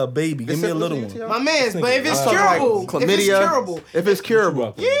 Give me a baby. Give me a little one. My man's, but if it's I'm talking like curable, if it's chlamydia. curable, If it's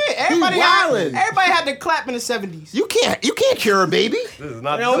curable. yeah, everybody wildin'. had to clap in the 70s. You can't cure a baby. This is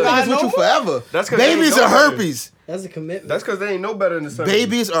not No, the God, Niggas with no you more. forever. That's 'cause they Babies ain't are know better. herpes. That's a commitment. That's because they ain't know better than the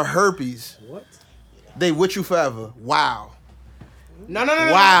Babies are herpes. What? They with you forever. Wow. No.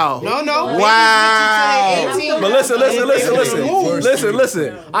 Wow. No. Wow. Babies with you till they 18. But listen. Move.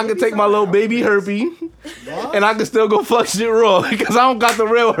 Listen. I can take my little baby herpes, and I can still go fuck shit raw because I don't got the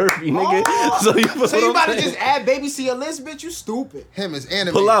real herpes, nigga. So you, So you about to just add babies to your list, bitch? You stupid. Him is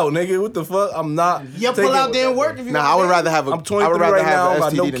animated. pull out, nigga. What the fuck? I'm not. Your taking- pull out didn't work if you. Nah, got I would babies. rather have a. I'm I 23 would rather right now. I have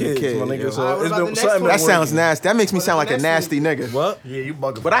got an no STD than a kids, kid. my nigga. yo. So Alright, what it's about been the next something. one? That been sounds working. nasty. That makes me sound like a next nasty nigga. What? Yeah, you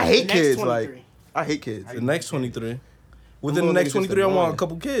bugging. But I hate Next kids. 23. Like I hate kids. The next 23. Within Little the next niggas just 23, I want annoying. a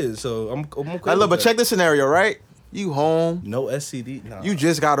couple kids. So I'm okay. Like, with look, but that. check this scenario, right? You home. No STD. Nah. You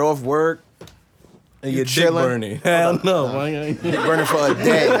just got off work. And You your dick chilling? burning. Hell no, man. burning for a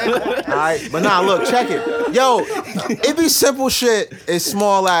day. All right, but nah, look, check it. Yo, it be simple shit as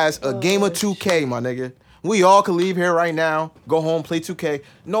small as a game of 2K, my nigga. We all could leave here right now, go home, play 2K,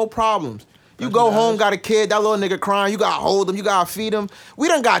 no problems. You go home, got a kid, that little nigga crying, you gotta hold him, you gotta feed him. We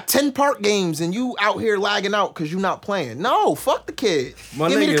done got 10 park games and you out here lagging out because you not playing. No, fuck the kid.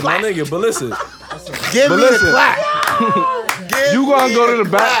 Give me the clap. but listen. Give But me listen. the clap. Give You gonna me go to the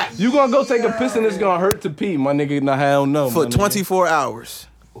clap. back. You gonna go take a piss and it's gonna hurt to pee, my nigga. Nah, hell no. For my nigga. 24 hours.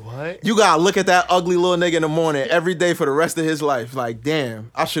 What? You gotta look at that ugly little nigga in the morning every day for the rest of his life. Like,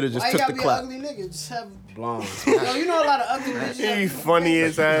 damn, I should have just Why you took gotta the be clap. an ugly nigga? Just have. Blonde. Yo, you know a lot of ugly bitches. He funny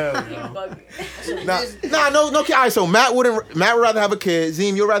as hell. Nah, no kid. All right, so Matt would rather have a kid.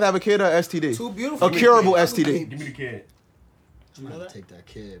 Zim, you'd rather have a kid or STD? Too beautiful. A curable STD. Give me the kid. I'm gonna take that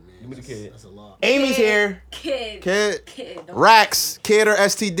kid, man. Give me the kid. That's a lot. Amy's here. Kid. Kid. Kid. Don't Rax, kid or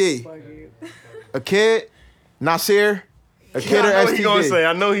STD? fuck you. A kid. Know a kid or I know he gonna say. STD?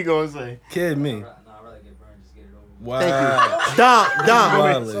 I know he gonna say. Kid me. Nah, I'd rather get burned. Just get it over with. Wow.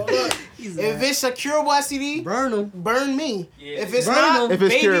 Dom. So look, if it's a curable STD, Burn him. burn me. Yeah. If it's Burn not, him. If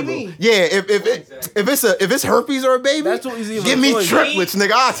it's baby curable, me. yeah. If it's herpes or a baby, That's what he's even give me avoiding. triplets,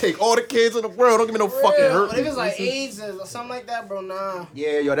 nigga. I'll take all the kids in the world. Don't give me no fucking Real. But if herpes. it's like AIDS or something like that, bro, nah.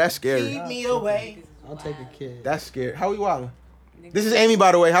 Yeah, yo, that's scary. Keep me away. I'll take a kid. That's scary. How we wildin'? This is Amy,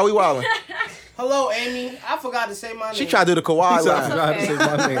 by the way. How we wildin'? Hello, Amy. I forgot to say my name. She tried to do the Kawhi He said, I laugh. forgot to say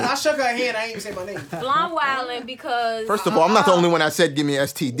my name. I shook her hand. I ain't even say my name. Blonde wildin' because. First of all, I'm not the only one that said give me an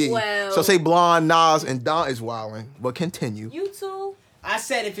STD. Well- So say Blonde, Nas, and Don is wildin'. But continue. You too? I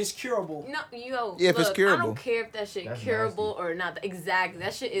said if it's curable. No, yo. Yeah, if it's look, curable. I don't care if that shit That's curable or not. Exactly.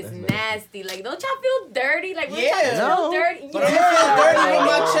 That shit is That's nasty. Like, don't y'all feel dirty? Like, when Yeah. y'all No. feel dirty? But I'm gonna feel dirty with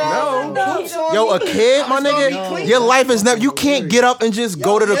my child. No. Poops on Yo, me. a kid, my I'm just gonna be nigga, clean. your life is never. You can't get up and just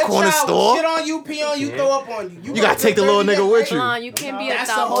go to the Your corner child store. Shit on you, pee on you, throw up on you. You gotta take the little nigga with you. Blonde, you can't be a That's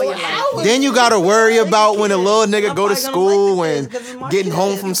the thought all whole your life. hour. Then you gotta worry about when a little nigga go to probably gonna school like the and kids 'cause it's my getting kid.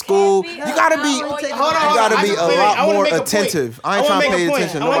 home from You school. can't You be gotta a be. thought all your Hold on, life. You gotta I be just- a wait, lot I wanna more make a point. attentive. I ain't I wanna trying to make pay a point.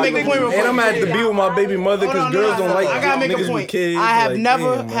 attention. I wanna Nobody make a point do. real And I'm at the be with my baby mother because Hold on, girls don't like I gotta make niggas a with point. kids. I have like,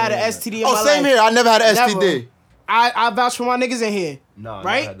 never damn, had an man. STD in Oh, my same life. here. I never had an Never. STD. I vouch for my niggas in here. Nah,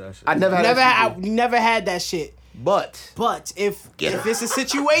 Right? I never had Never STD. had, never had that shit. But But if it's a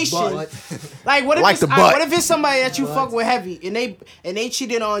situation, But like what if Like it's, the alright, butt. what if it's somebody that you fuck with heavy and they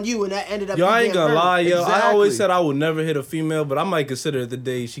cheated on you and that ended up Yo, I you ain't being gonna hurt? lie, yo. I Exactly. always said I would never hit a female, but I might consider it the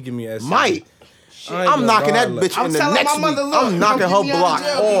day she give me a STD. might. I ain't I'm gonna knocking lie, that like- bitch I'm in the telling next my week. mother, look, I'm knocking come her get me out of block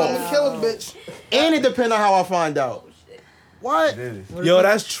jail, I'm gonna off. kill a bitch. And it depends on how I find out. What? Yo,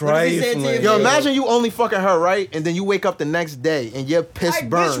 that's What if he said to trifling. you, Yo, imagine you only fucking her, right? And then you wake up the next day and your piss Like, bitch,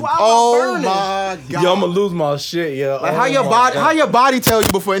 burned. why am I Oh burning? my god. Yo, I'ma lose my shit, yo. Like Oh how your my body, God. how your body tell you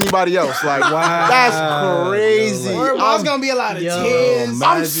before anybody else? Like Wow. that's crazy. Yo, Or I'm, it's gonna be a lot of Yo, tears. I'm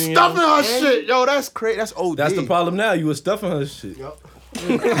imagine, stuffing yo. her shit. Yo, that's crazy. That's OD. That's the problem now. You was stuffing her shit.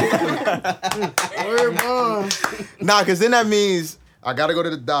 Word bond. Nah, cause then that means I gotta go to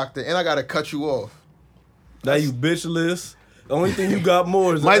the doctor and I gotta cut you off. Now you bitchless. The only thing you got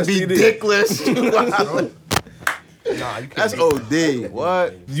more is Might be STD. dickless. Nah, you can't. That's OD.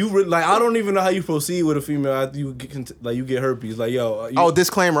 What? You like I don't even know how you proceed with a female after you get you get herpes. Like yo, you, Oh,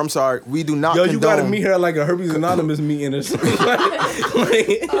 disclaimer. I'm sorry. We do not yo, condone you gotta meet her at like a herpes anonymous meeting or something.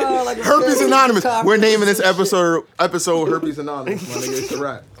 like, Herpes Anonymous. We're naming this episode Herpes Anonymous. My nigga, it's a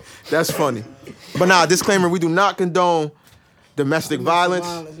wrap. That's funny. But nah, disclaimer. We do not condone domestic violence,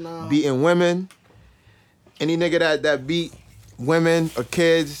 nah. beating women. Any nigga that beat women or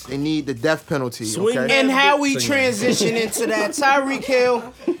kids, they need the death penalty. Swing Okay? And how we Sing it. transition into that Tyreek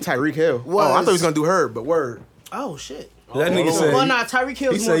Hill. Tyreek Hill. Oh, I thought he was gonna do her, but word. Oh shit. that nigga said. Well, nah, Tyreek he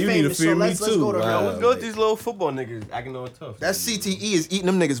Hill's more said you need to famous, so fear me let's too. go to her. Wow. What's good with these little football niggas acting all tough? That CTE is eating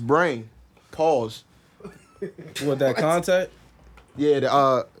them niggas' brain. Pause. What that contact? Yeah,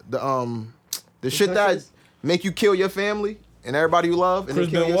 the shit that make you kill your family and everybody you love and then Chris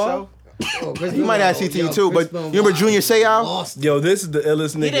kill Benoit? yourself. Oh, Chris You might have Benoit. CTE Yo, too, Chris but Benoit you remember Junior Seau? Lost. Yo, this is the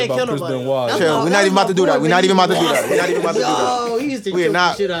illest nigga didn't about kill Chris nobody. Benoit. Chill. We're not even about to do that. We're not even about to do that. We're not even about to do that. Yo, he used to We are choke the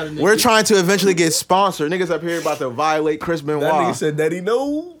not. shit out of niggas. We're trying to eventually get sponsored. Niggas up here about to violate Chris Benoit. That nigga said, "Daddy,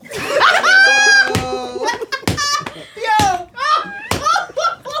 no."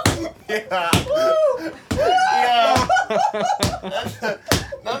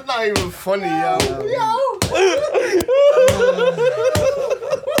 That's not even funny, yo. Yo.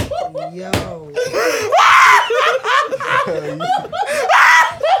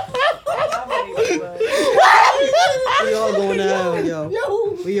 We all going to hell, yo.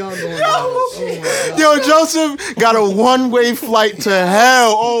 We all going to hell. Oh my God. Yo, Yo, Joseph got a one-way flight to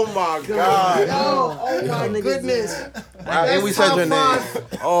hell. Oh my God. Oh my goodness. And we said your name.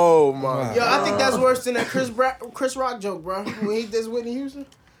 Oh my. Yo, I think that's worse than that Chris Rock joke, bro. When he did Whitney Houston,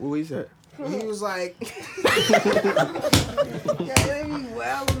 What he said? he was like,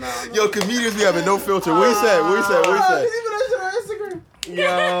 Yo, comedians be having no filter. What he said? What he said? What he "Oh, said? he put that shit on Instagram."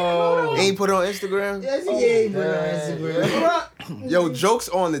 Yo. Ain't put it on Instagram. Yes, he did. Yo, jokes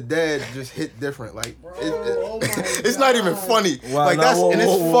on the dead just hit different. Like Oh my it's not even funny. Wow, Like nah, that's whoa, and it's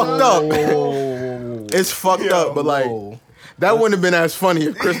whoa, fucked whoa, up. whoa, whoa. It's fucked up, but like Whoa. that wouldn't have been as funny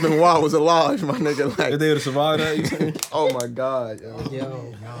if Chris Benoit was alive, my nigga. If Like, they would have survived that, you saying? oh my God, yo.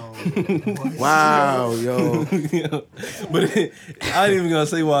 Yo. Wow, yo. Yeah. But I ain't even gonna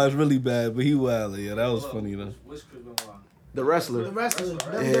say why it's really bad, but he wild. Yeah, that was funny though. Which Chris Benoit? The wrestler. The wrestler,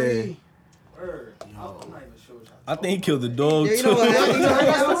 WWE. Word. I'm not even sure what y'all. I think he killed the dog Yeah, you too. know what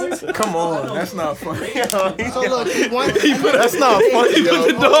happened? Come on, that's not funny. So look, That's not funny, He put yo.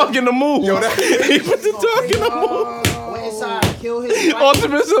 the dog in the move. Yo, that, He put the dog in the move. went inside, kill his wife,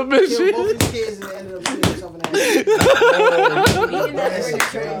 Ultimate kill submission. both his kids, and ended up shooting himself in the head. That shit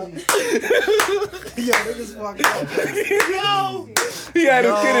crazy. Yo, niggas fucked up. He had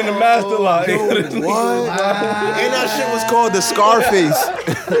his kid in the master lock. what? And that shit was called the Scarface.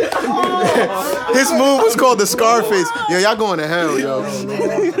 His move was called the Scarface. Yo, y'all going to hell, yo.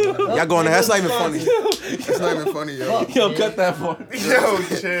 Y'all going to hell. That's not even funny. That's not even funny, yo. Yo, cut that part. Yo,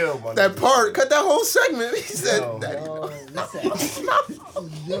 chill, man. That part, cut that whole segment. He said,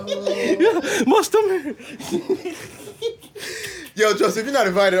 My stomach. yo, Joseph, you're not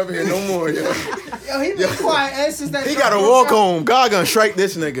invited up here no more, yo. Yo, he been quiet ever since that. He gotta walk home. God gonna strike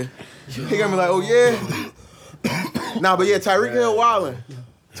this nigga. He gonna be like, oh yeah. Nah, but yeah, Tyreek Hill wildin'.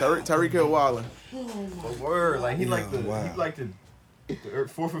 Tyreek Hill wildin'. But word, like he like the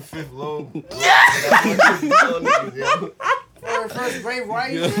fourth or fifth low. First brave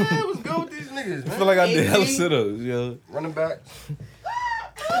right. Yeah. Yeah, what's good with these niggas, I man? feel like I did hella 18. sit-ups, yo. Running back.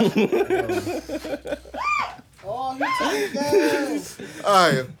 Oh, he took that.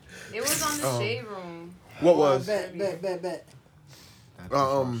 Alright. It was on the shade room. What was? Bet. Yeah,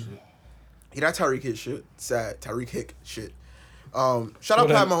 that Tyreek Hick shit. Sad. Tyreek Hick shit. Shout out What Pat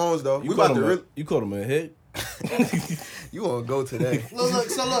that- Mahomes though. We You about called to him really. you called him a hit? You wanna go today? Look.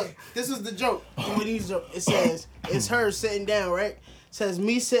 This is the joke. It says it's her sitting down, right? It says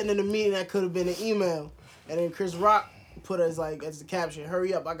me sitting in a meeting that could have been an email, and then Chris Rock put as the caption,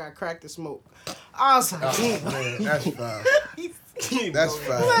 "Hurry up, I got crack to smoke." I was like, damn. Man, that's foul. That's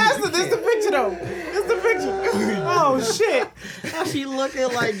foul. This the picture though. This the picture. Oh shit. How she looking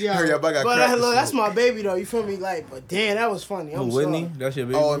like yo? Hurry up, I got But crack to look, that's smoke. my baby though. You feel me? Like, but damn, that was funny. Who, I'm Whitney? sorry. That's your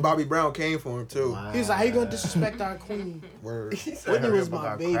baby? Oh, and Bobby Brown came for him too. He was like, how you gonna disrespect our queen? Word. Whitney was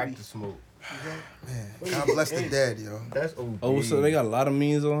my baby. Crack to smoke. Man, God bless the dead, yo. That's OD. Oh, so they got a lot of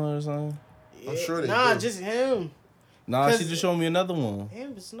memes on her or something? I'm sure they Nah, do. just him. Nah, she 'Cause- just showed me another one.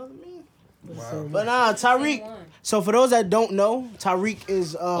 Damn, it's another meme. Wow. But nah, Tyreek. So for those that don't know, Tyreek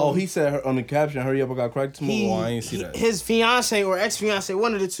is Oh, he said her, on the caption, "Hurry up, I got crack to smoke." Oh, I ain't see that. His fiance or ex-fiance,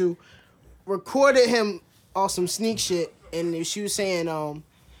 one of the two, recorded him on some sneak shit, and she was saying,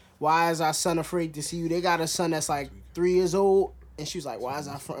 "Why is our son afraid to see you?" They got a son that's like 3 years old, and she was like, "Why is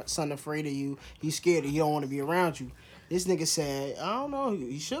our son afraid of you? He's scared. He don't want to be around you." This nigga said, "I don't know.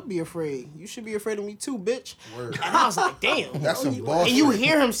 You should be afraid. You should be afraid of me too, bitch." Word. And I was like, "Damn." That's some boss. And you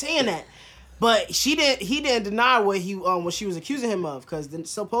hear him saying that. But he didn't deny what she was accusing him of, because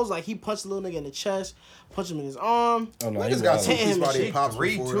suppose like he punched the little nigga in the chest, punched him in his arm. Oh no, Niggas he got wild. two piece Him body shit. and pops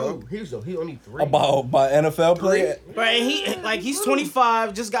Three, before, too. though. He only 3. About by NFL player. Right, and he's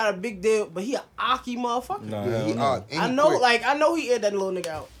 25, just got a big deal, but he a Aki motherfucker. Nah, Yeah, hell he no. odd. And I he know, quick. I know he aired that little nigga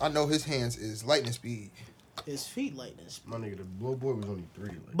out. I know his hands is lightning speed. His feet like this. My nigga, the blow boy was only 3.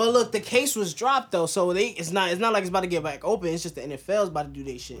 Like, But look, the case was dropped though, so it's not like it's about to get back open. It's just the NFL's about to do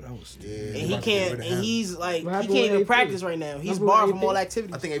their shit, and Yeah, he can't. And he's like, What he happened can't even with AP? practice right now. He's What barred happened from with all AP?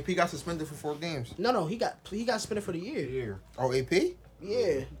 activities. I think AP got suspended for 4 games. No, he got suspended for the year. yeah. Oh, AP?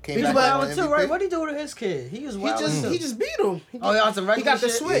 Yeah, Came He's back wild on too, MVP? right? What he do to his kid? He was he wild too. just beat him. Oh, yeah, on some he regular got the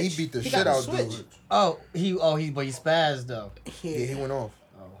shit? switch. Yeah, he beat the got shit the out switch. dude. Oh, but he spazzed though. Yeah, he went off.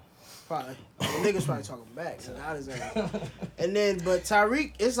 Probably. The niggas probably talking back. So how does that? And then, but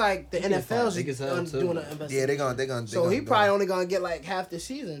Tyreek, it's like the NFL's big as hell, too. doing an Yeah, investigation. they gonna. So he probably only gonna get like half the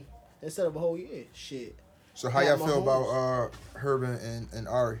season instead of a whole year. Shit. So how y'all Pat feel Mahomes. about Herman and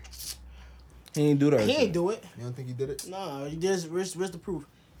Ari? He ain't do that. He shit. ain't do it. You don't think he did it? No, he just where's the proof?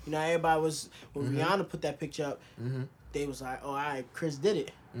 You know, everybody was when Rihanna put that picture up. Mm-hmm. They was like, "Oh, all right, Chris did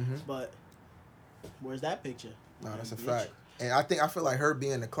it," Mm-hmm. but where's that picture? No, that's a Bitch. fact. And I feel like her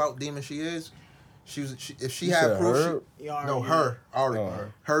being the clout demon she is, If she You had said proof,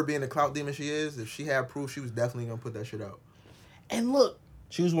 Herb? her being the clout demon she is, if she had proof, she was definitely gonna put that shit out. And look,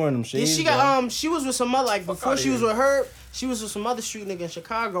 She was wearing them then shades. she got she was with some other like before outta she was here. with her, she was with some other street nigga in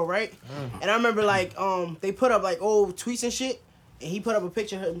Chicago, right? And I remember like they put up like old tweets and shit, and he put up a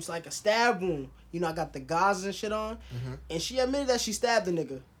picture of him, it's like a stab wound. You know, I got the gauze and shit on, and she admitted that she stabbed the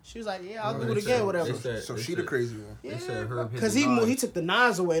nigga. She was like, yeah, I'll do it again, whatever. So she the crazy one. Yeah, said Herb hit because the knives. he took the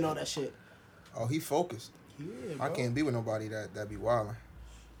knives away and all that shit. Oh, he focused. Yeah, I bro. can't be with nobody that be wildin'.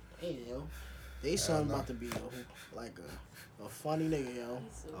 Hey, yo, they son about to be like a funny nigga, yo.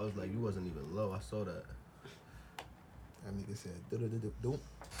 I was like, you wasn't even low. I saw that. That nigga said, do.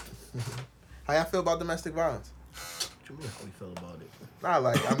 How y'all feel about domestic violence? What you mean how we felt about it? Nah,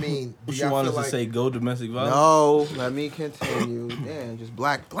 like, I mean, do She y'all wanted feel to like... say go domestic violence. No, let me continue. Damn, just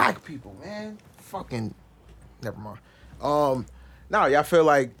black people, man. Fucking, never mind. No, y'all feel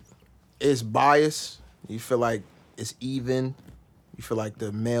like it's biased. You feel like it's even. You feel like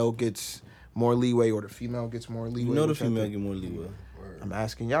the male gets more leeway or the female gets more leeway. You know the Which I female think- get more leeway. I'm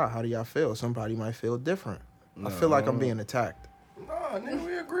asking y'all, how do y'all feel? Somebody might feel different. No, I feel like I I'm don't being attacked. Nah, nigga,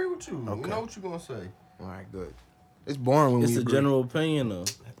 we agree with you. Okay. We know what you gonna say. All right, good. It's boring when It's we the agree. general opinion though.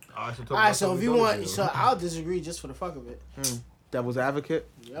 Alright, so, talk All about right, so something if we you don't want, agree so on. I'll disagree just for the fuck of it. Devil's advocate.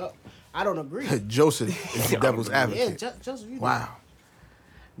 Yep, I don't agree. Joseph is the devil's Yeah, advocate. just you. Wow.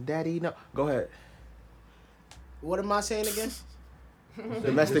 Daddy, no. Go ahead. What am I saying again?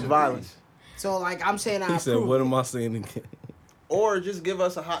 Domestic violence. So like I'm saying I He said, approve "What it. am I saying again?" Or just give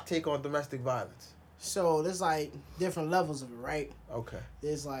us a hot take on domestic violence. So there's like different levels of it, right? Okay.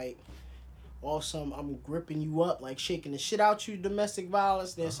 There's like awesome, I'm gripping you up, like shaking the shit out you, domestic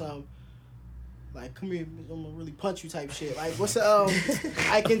violence. There's some like come here, I'm gonna really punch you type shit. Like what's the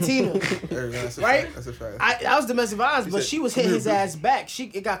Ike and Tina? That's a Right? fact. That's a fact. That was domestic violence, He but said, she was "Come hitting here, his bitch." ass back.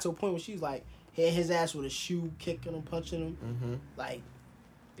 It got to a point where she was like hitting his ass with a shoe, kicking him, punching him. Mm-hmm. Like,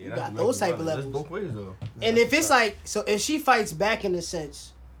 Yeah, you that's got domestic those type of violence. levels. That's both ways though. And if it's like, so if she fights back in a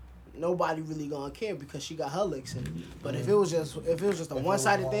sense, nobody really gonna care because she got her licks in. But if it was just a one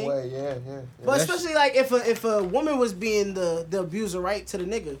sided thing, Yeah. but especially like if a woman was being the abuser right to the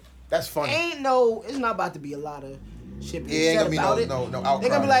nigga, That's funny. it's not about to be a lot of shit being Yeah, ain't said gonna be about it. no outcry. They're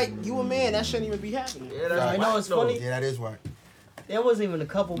gonna be like, you a man, that shouldn't even be happening. Yeah, that's I know it's funny. Yeah, that is whack. There wasn't even a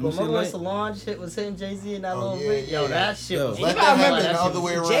couple, You but see remember when Lane? Solange shit was hitting Jay-Z in that Oh, little yeah, bit? Yo, yeah. that shit Yo. was... You Let gotta that remember, happen the other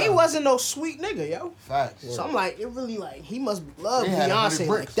way around. Jay wasn't no sweet nigga, yo. Facts. So I'm like, it really like he must love They had 100 Beyonce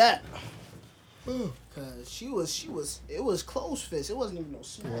bricks. like that. Cause it was close fist. It wasn't even no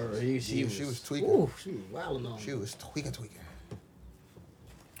smash. She was tweaking. Ooh, she was wilding on She was tweaking.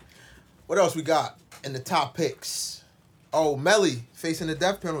 What else we got in the top picks? Oh, Melly facing the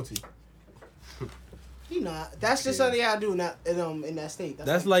death penalty. He not. That's just something you gotta do in that state.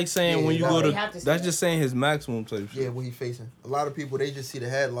 That's like saying Yeah, when you yeah. go They to. have to say That's that. just saying his maximum type shit. Yeah, what he facing. A lot of people, they just see the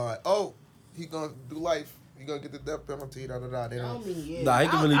headline. Oh, he gonna do life. He gonna get the death penalty. Da da da. They I don't. mean, yeah. Nah, he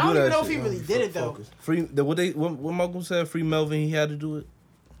can really I do don't that even know if shit. he really did it though. Focus. What Malcolm said, free Melvin, he had to do it.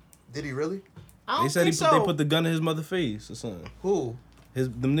 Did he really? I don't They said think so. they put the gun in his mother's face or something. Who?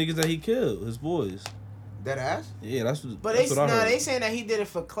 Them niggas that he killed, his boys. That ass? Yeah, that's But what I heard. they saying that he did it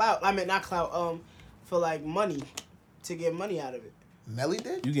for clout. I mean, not clout. For like money, to get money out of it. Melly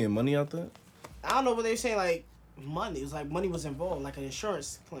did? You getting money out there? I don't know what they were saying. Like money. It was like money was involved, like an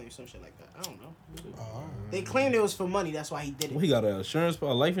insurance claim, some shit like that. I don't know. Oh, They claimed it was for money. That's why he did it. Well, he got a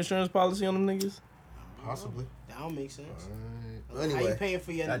life insurance policy on them niggas. possibly. That don't make sense. Well, How you anyway, paying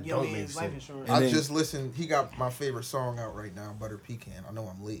for your that your don't man's make life sense. insurance? And I then- just listened. He got my favorite song out right now, Butter Pecan. I know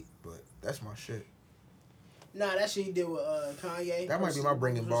I'm late, but that's my shit. Nah, that shit he did with Kanye. That might be my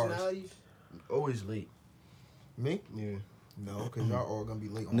bringing bars. Personalities. Always late. Me? Yeah. No, because y'all all gonna be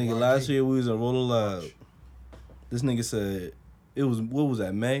late on Nigga, YG. last year we was at Roller Loud. This nigga said, what was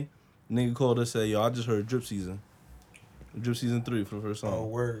that, May? Nigga called us and said, yo, I just heard Drip Season. Drip Season 3 for the first Oh,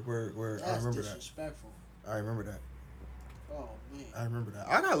 song. word. I That's remember that. disrespectful. I remember that. Oh man, I remember that.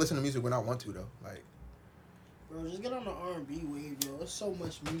 I gotta listen to music when I want to though. Like bro, just get on the R&B wave, yo. There's so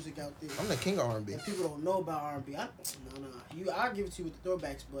much music out there. I'm the king of R&B. And people don't know about R&B. I'll give it to you with the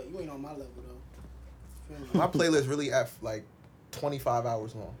throwbacks, but you ain't on my level though. Feel me? My playlist really at like 25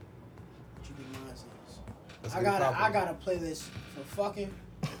 hours long. What you think mine is? Let's I get it got poppin'. a playlist for fucking.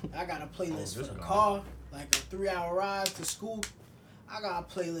 I got a playlist for this the guy. car, like a 3-hour ride to school. I got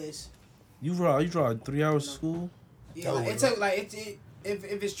a playlist. You drive 3 hours to school? Yeah, like, it took like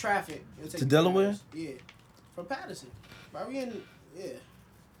if it's traffic. It'll take To me 3 Delaware? hours. Yeah, from Patterson. But we in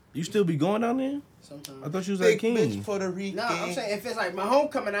You still be going down there? sometimes. I thought you was Big at King. bitch Puerto Rican. No, I'm saying if it's like my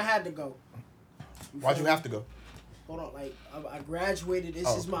homecoming, I had to go. Why'd you have to go? hold on, like I graduated. This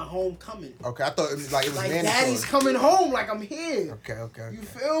is my homecoming. Okay, I thought it was like mandatory. Daddy's coming home. Like I'm here. Okay. You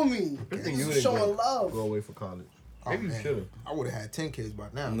feel me? You showing love. Go away for college. Oh, Maybe you man. should have. I would have had 10 kids by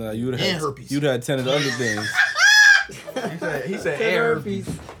now. Nah, you would And have herpes. You'd had 10 of the other things. He said herpes.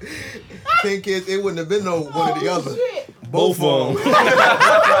 10 kids, it wouldn't have been no one or the other. Both of them.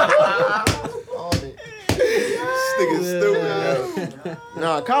 This nigga's stupid, yo.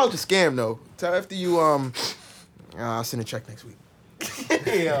 Nah, college is a scam though. Tell after you I'll send a check next week.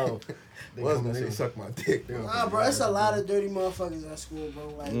 Yo. Was gonna say suck my dick. Nah, bro, it's a lot of dirty motherfuckers at school, bro.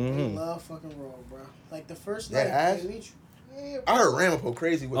 Like they love fucking raw, bro. Like the first night ass? they meet you. Yeah, I heard Ramapo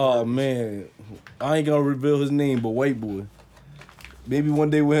crazy with Oh man, I ain't gonna reveal his name, but white boy. Maybe one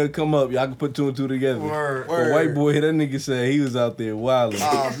day when he'll come up, y'all can put 2 and 2 together. Word. But white boy, that nigga said he was out there wilding.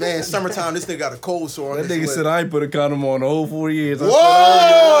 Oh man, summertime, this nigga got a cold sore on That his nigga lip. said I ain't put a condom on the whole 4 years. I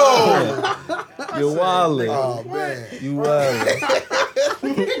Whoa! said, you're wilding. Oh man. You wilding.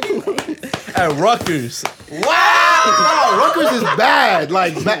 At Rutgers. Wow! Rutgers is bad.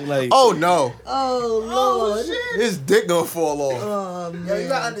 Like, Like- oh no. Oh Lord. His dick gonna fall off. Oh man. Yo, you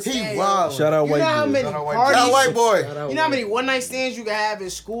gotta He understand. wild. Shout out You white know how boy. many Shout out white parties? That white boy. You know how many one night stands you can have in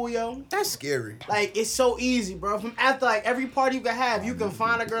school, yo? That's scary. Like it's so easy, bro. From after like every party you can have, you can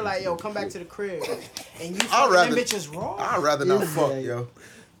find a girl like, yo, come back to the crib, and you fucking them bitches raw. I'd rather not It's fuck, like- yo.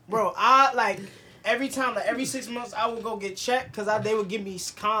 Bro, I like every time, like every 6 months, I would go get checked because they would give me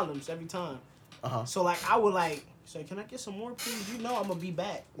condoms every time. Uh-huh. So like I would like say, can I get some more, please? You know I'm gonna be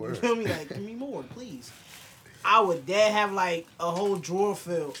back. Word. You feel me? Like give me more, please. I would dare have like a whole drawer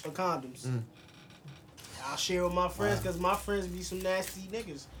filled of condoms. I'll share with my friends because my friends be some nasty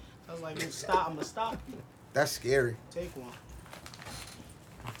niggas. I was like, stop! I'm gonna stop you. That's scary. Take one.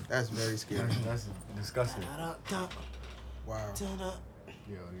 That's very scary. That's disgusting. Da-da-da, Wow. da-da.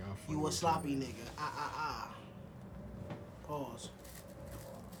 Yo, y'all funny You a as sloppy hell. nigga. Pause.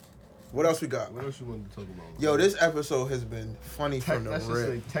 What else we got? What else you want to talk about? Yo, this episode has been funny from the That's just rip.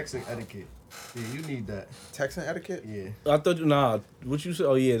 like texting etiquette. Yeah, you need that. Texting etiquette? Yeah. I thought what you said?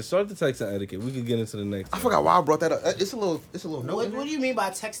 Oh yeah, start the text and etiquette. We could get into the next. I one. forgot why I brought that up. It's a little note. What in there. do you mean by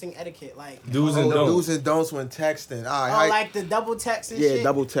texting etiquette? Like, Do's and Oh, don'ts. do's and don'ts when texting. All right, oh, like the double text and yeah, shit?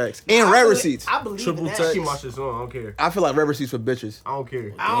 double text and I red believe- receipts. I believe Triple in that. text. Keep my shit on. I don't care. I feel like red receipts for bitches. I don't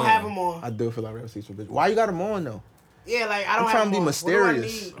care. I don't have them on. I do feel like red receipts for bitches. Why you got them on though? Yeah, like I I'm don't trying have to be them on.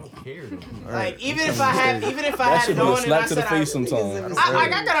 mysterious. What do I I don't care though. need? Like even if I had That had should it be a on and I slap to the said face sometimes. I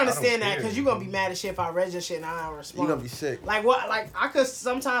gotta understand I don't that care. because you gonna be mad as shit if I read your shit and I don't respond. You gonna be sick. Like what? Like I could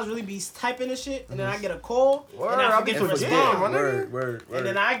sometimes really be typing the shit and then I get a call Word, and I I forget be to forgetting, respond. my nigga. Word. And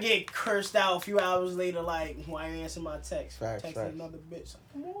then I get cursed out a few hours later, like, why you answer my text? Facts, Texting facts. another bitch.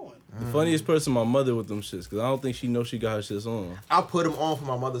 Like, come on. The funniest person, my mother with them shits, because I don't think she knows she got her shits on. I put them on for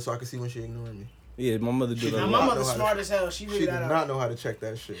my mother so I can see when she ignoring me. Yeah, my mother did She that. Now, a my lot. mother's know how to- smart as hell. She She really did got not know how to check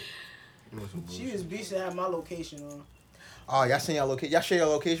that shit. She was beast to have my location on. Oh, y'all seen y'all location? Y'all share your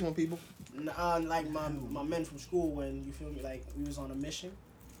location with people? Like my men from school when you feel me, like we was on a mission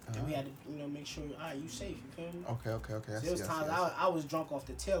and we had to make sure you safe. You feel me? Okay. I There was see, times I was drunk off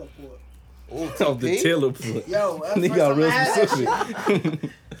the Taylor port. Oh, Off the Taylor foot. Yo, that's the Nigga first got time real I had that specific.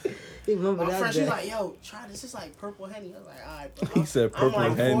 shit. Remember My that friend, she day. was like, "Yo, try this. It's like purple Henny." I was like, "All right, bro." He said purple I'm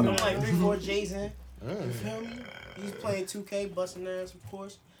like Henny. I'm like 3-4 J's in. You feel me? He's playing 2K, busting ass, of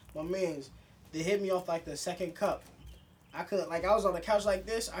course. My man's, they hit me off like the second cup. I couldn't, like, I was on the couch like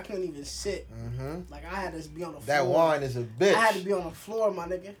this. I couldn't even sit. Like, I had to be on the floor. That wine is a bitch. I had to be on the floor, my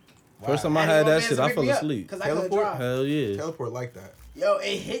nigga. First time I And had my that mans shit, I picked fell me up, asleep. Cause I couldn't Teleport? drive. Hell yeah. Teleport like that. Yo,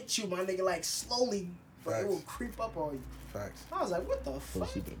 it hit you, my nigga, like slowly, but it Facts. will creep up on you. Facts. I was like, what the Fell fuck?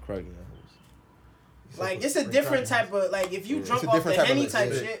 asleep in the crack in that house. Like, it's a different type of, like, if you drunk a off different the type of Henny look, type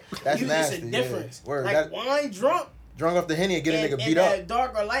yeah. shit, That's it's nasty, a yeah. difference. Word, Like, that- wine drunk Drunk off the Henny and get a and nigga beat that up.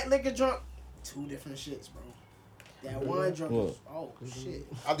 dark or light liquor drunk, two different shits, bro. That wine drunk What? is, oh, shit.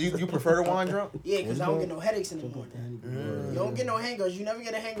 You prefer the wine drunk? Yeah, because I don't get no headaches in the morning. You don't get no hangovers. You never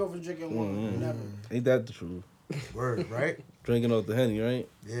get a hangover drinking wine. Never. Ain't that the truth? Word, right? Drinking off the Henny, right?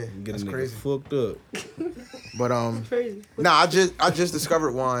 Yeah, Get that's a nigga crazy. fucked up. But Crazy. nah, I just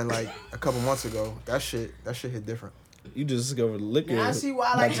discovered wine like a couple months ago. That shit hit different. You just discovered liquor. Now I see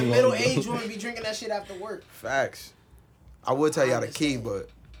why, like, the middle age women be drinking that shit after work. Facts. I would tell y'all the key, Understand.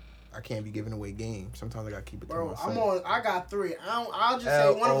 but I can't be giving away game. Sometimes I gotta keep it to Bro, myself. I got 3. I'll just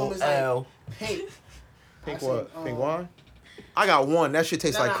say one of them is like pink. Pink I say, what? Pink wine? I got one. That shit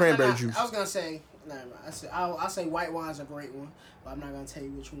tastes like cranberry juice. I was gonna say, I say white wine's a great one, but I'm not gonna tell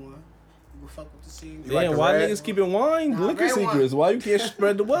you which one. You fuck with the scene. like Damn, the why red? niggas keeping wine? Nah, Liquor red wine. secrets. Why you can't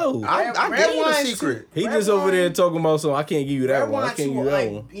spread the wealth? I Red gave you the wine's secret. He red just over there wine- talking about something. I can't give you that Red one. I wine can't give too, you that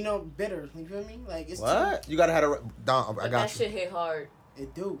like, one. you know, bitter. You feel me? Like it's What? You gotta have a. Dom, I But got that you. shit hit hard.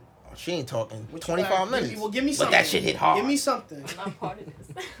 It do. She ain't talking. What you 25 got? minutes. Well, give me But something. that shit hit hard. Give me something. I'm not part of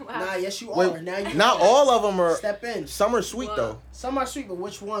this. Wow. Nah, yes you are. Wait, Now you not all of them are. step in. Some are sweet What? though. Some are sweet, but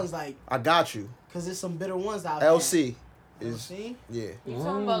which ones? Like, I got you. cause there's some bitter ones out LC there. is See? yeah. You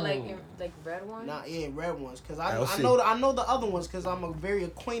talking about like red wine? Nah, yeah, red ones. Cause I LC. know the other ones. Cause I'm very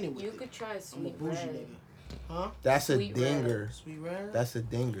acquainted with You it. could try I'm a sweet bougie red. nigga. Huh? That's a Sweet red. dinger. Sweet red. That's a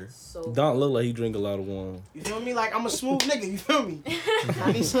dinger. So Don't look like he drink a lot of wine. You feel me? Like I'm a smooth nigga. You feel me?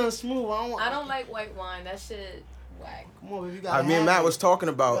 I need something smooth. I don't like white wine. That shit whack. Come on, baby. You gotta Me and have Matt it. was talking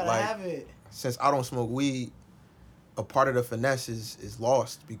You about gotta like have it. since I don't smoke weed, a part of the finesse is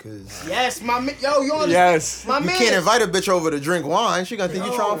lost because Yes, my man. Yo, you understand? Yes. My you man. can't invite a bitch over to drink wine. She gonna think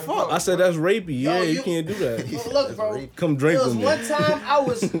you trying to fuck. I said that's rapey. Yeah, Yo, you you- can't do that. Look, bro. Come It drink was with me. one time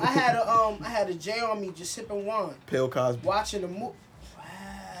I had a J on me just sipping wine, Bill Cosby. watching a movie.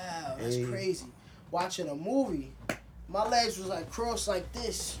 Wow, that's Hey. crazy. Watching a movie, my legs was like crossed like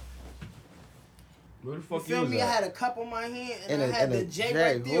this. Where the You fuck feel was me? at? I had a cup on my hand and And I had a the J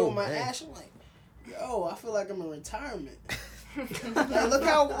J, right there on my man. ass. I'm like, yo, I feel like I'm in retirement. Like, look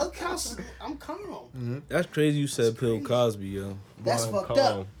how I'm calm. That's crazy. You said Bill Cosby, yo. That's Boy, fucked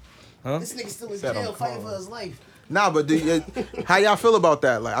calm. up. Huh? This nigga still in Said I'm jail fighting calm. for his life. Nah, but how y'all feel about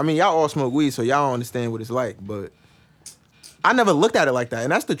that? Like, I mean, y'all all smoke weed, so y'all don't understand what it's like. But I never looked at it like that,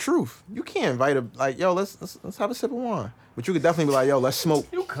 and that's the truth. You can't invite a like, yo, let's have a sip of wine. But you could definitely be like, yo, let's smoke.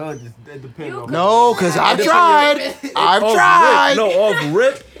 You could just it depends on. No, cause I've tried. I've Off tried. rip, no, off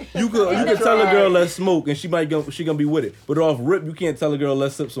rip, you could tell a girl let's smoke and she gonna be with it. But off rip, you can't tell a girl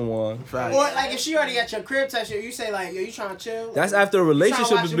let's sip some wine. Facts. Or like if she already at your crib type shit, you say like, yo, you trying to chill? That's after a You tryna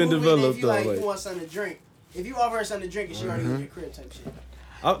relationship watch has a been movie, then developed if you like, though. you Like, want something to drink. If you offer her something to drink and she already in your crib type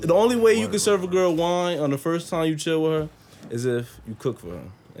shit. the only way you can serve a girl wine on the first time you chill with her is if you cook for her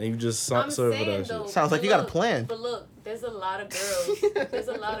and you just I'm serve her saying that though. shit. Sounds like but you got a look- plan. But look, there's a lot of girls. There's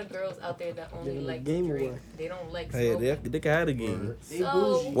a lot of girls out there that only They're like game to drink. away. They don't like Hey, smoking. they can have a game. They So,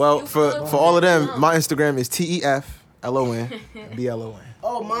 bougie. Well, you for could all of them, some. my Instagram is TEFLON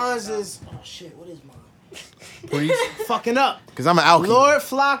Oh, mine's is shit. What is mine? Priest, Fucking up. Cause I'm an alky. Lord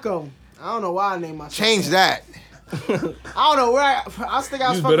Flacco. I don't know why I named myself. Change that. I don't know where I was thinking I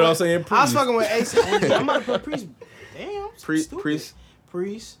was You fucking better with. off saying I was priest. fucking with Ace. I'm about to put Priest. Damn. Priest.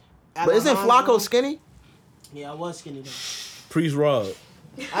 Priest. But isn't Alejandro. Flacco skinny? Yeah, I was skinny though. Priest Rob.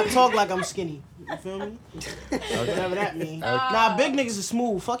 I talk like I'm skinny. You feel me? Whatever that means. Nah, big niggas are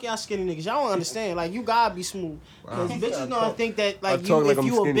smooth. Fuck y'all skinny niggas. Y'all don't understand. Like, you gotta be smooth. Cause bitches gonna think that, like, talk like if I'm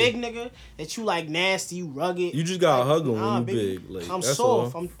you a skinny. big nigga, that you, like, nasty, you rugged. You just gotta hug him Nah, when you baby. big. Like, I'm that's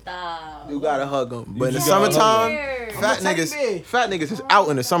soft. all. I'm Stop. You gotta hug them. But in the just gotta hug summertime, Weird. fat I'm a teddy bear. niggas is out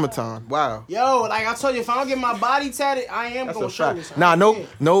in the summertime. Wow. Yo, like I told you, if I don't get my body tatted, I am That's gonna a show fact. this. Nah,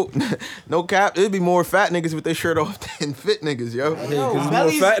 no cap. It'd be more fat niggas with their shirt off than fit niggas, yo. Hey, Yo, 'cause there's more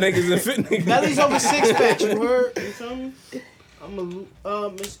belly's- fat niggas than fit niggas. Belly's over 6 pack. You heard? You feel me? I'm a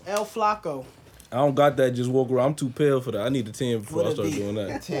Miss El Flacco. I don't got that. Just walk around. I'm too pale for that. I need a 10 before I What it start be? doing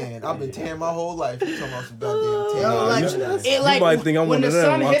that. Tan. I've been tan my whole life. You talking about some goddamn tan? Yo, like, you it, like might think I'm when one the of them.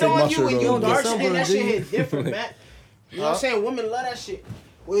 sun I'll hit take my on you shirt when off. you Don't get dark skin, sunburned, that do shit you? hit different, man. You know what I'm saying? Women love that shit.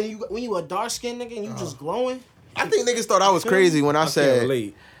 When you a dark skinned nigga and you just glowing, I think niggas thought I was crazy when I I can't said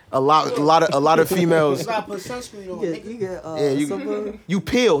relate. a lot of you females. gotta put sunscreen on. You Nigga. get Yeah, you- sunburn? You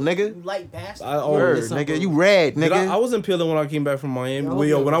peel, nigga. You light bastard. I Word, always. nigga. You red, Dude, I nigga. wasn't peeling when I came back from Miami. Yeah, I Well,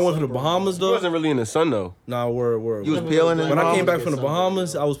 yo, was when I went to the sunburned. Bahamas He though. wasn't really in the sun though. Nah, word. You was Never peeling looked it. When I came Bahamas back get from the sunburned,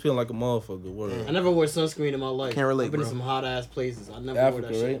 Bahamas, bro. I was feeling like a motherfucker. Word. I never wore sunscreen in my life. Can't relate, I've been bro. to some hot ass places. I never Africa,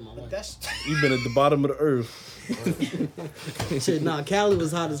 wore that shit right? in my life. That's You've been at the bottom of the earth. Shit, nah, Cali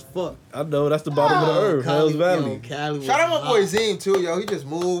was hot as fuck. I know that's the bottom of the earth. Hell's Valley. Cali was Shout out my hot. boy Zine too, yo. He just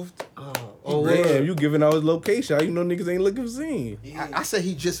moved. Oh, Damn, word. you giving out his location. How you know niggas ain't looking for scene? I said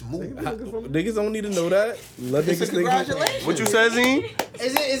he just moved. Niggas don't need to know that. Let It's a niggas think. congratulations. What you said, Zine?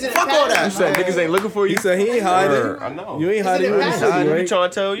 is it Fuck all that. You said niggas ain't looking for you. He said he ain't Word, hiding. I know. You ain't Is hiding it in the in city, Patterson? He right? trying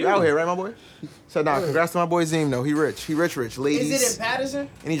to tell you. You out here, right, my boy? So nah, congrats to my boy Zine though. He rich, ladies. Is it in Patterson?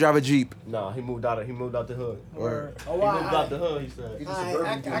 And he drive a Jeep. Nah, he moved out the hood. Word. Oh, He wow. moved out the hood. He said.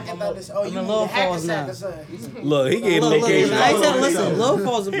 I get that. This. Oh, I'm you in moved Little to Falls Hackensack now. or something. Look, he gave Look, location. I said, listen, Low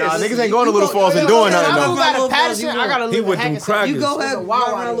Falls a Nah, niggas ain't going to Little Falls and go doing ahead, nothing I I'll move though. go out of Little Falls, Patterson. you I gotta He live in with them Hackensack. crackers. You go There's ahead, a run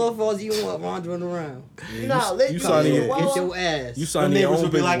Wawa around there. Low Falls, you want wandering around. Nah, lit. You signing your- Get your ass. You signing your own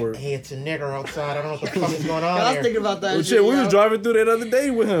paperwork. hey, it's a nigger outside. I don't know what the fuck is going I was thinking about that Well, shit. shit, we yo. was driving through there the other day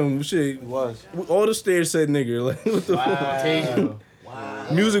with him. Shit, Was. all the stairs said nigga. Like, what the fuck? Wow.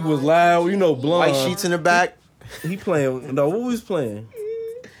 Music was loud, you know, Blonde. White sheets in the back. He playing. No, what was he playing?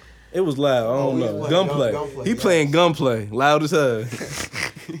 It was loud. I don't know. yeah, Gunplay. Gunplay, He yeah. playing Gunplay, loud as hell.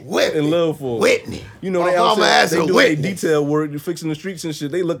 Whitney. In love for it. Whitney. You know My they mama outside, has they a doing Whitney. detail work, fixing the streets and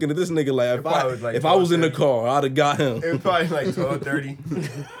shit. They looking at this nigga like if I I was in the car, I'd have got him. It was probably like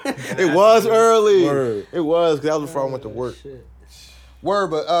 12:30. It was early. Word. It was, because that was before I went to work. Word,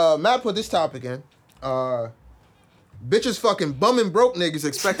 but Matt put this topic in. Bitches fucking bumming broke niggas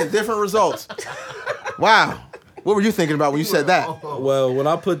expecting different results. Wow. What were you thinking about when you said that? Well, when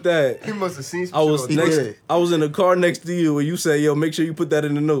I put that, He must have seen some I was shit on He next. did. I was in the car next to you, and you said, "Yo, make sure you put that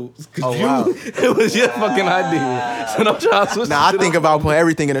in the notes." 'Cause Oh, wow. it was your fucking idea. So I'm trying to switch. Nah, I think about putting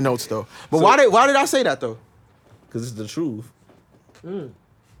everything in the notes though. But why did I say that though? because it's the truth. Damn.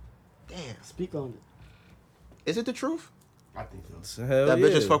 Speak on it. Is it the truth? I think so. So hell That yeah.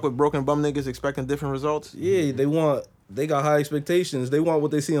 bitches fuck with broken bum niggas expecting different results? Yeah, they got high expectations. They want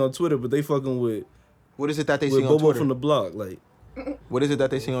what they see on Twitter, but they fucking with What is it that they see on Bobo Twitter? from the block. Like, What is it that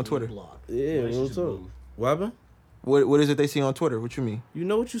they see on Twitter? yeah, real talk. What happened? What is it they see on Twitter? What you mean? You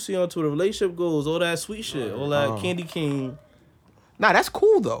know what you see on Twitter? Relationship goals, all that sweet shit, all that candy cane. Nah, that's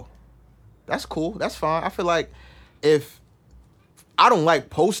cool though. That's cool. That's fine. I feel like if I don't like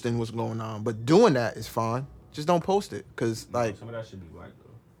posting what's going on, but doing that is fine. Just don't post it, cause like Some of that should be whack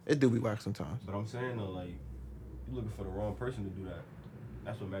though. it do be whack sometimes. But I'm saying though, like, you looking for the wrong person to do that.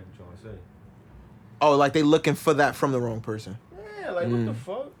 That's what Mac be trying to say. Oh, like they looking for that from the wrong person. Yeah, like what the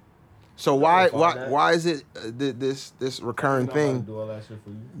fuck? So Never thought that. why is it this recurring You know how to thing do all that shit for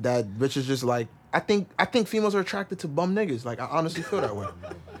you. that bitches just like? I think females are attracted to bum niggas. Like I honestly feel that way.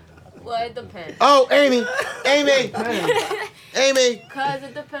 Well, it depends. Oh, Amy. Cause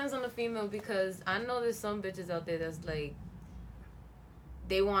it depends on the female. Because I know there's some bitches out there that's like,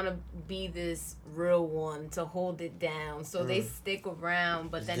 they want to be this real one to hold it down, so they stick around,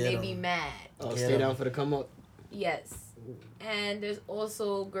 but then they be mad. Oh, stay down for the come up. Yes. And there's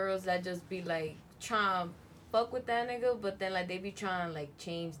also girls that just be like trying to fuck with that nigga, but then like they be trying to like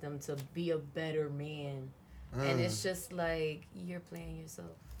change them to be a better man. And it's just like, you're playing yourself.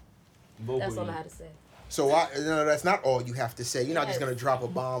 That's all I had to say. So that's not all you have to say. You're not just Yes. gonna drop a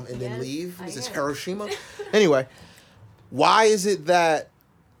bomb and then Yes, leave. I This is am. Hiroshima. Anyway, why is it that?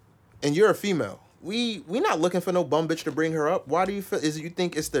 And you're a female. We not looking for no bum bitch to bring her up. Why do you feel? Is it you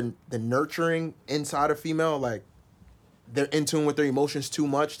think it's the nurturing inside a female? Like they're in tune with their emotions too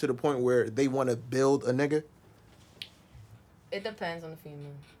much to the point where they want to build a nigga. It depends on the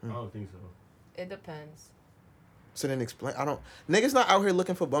female. I don't think so. It depends. So then explain. I don't. Niggas not out here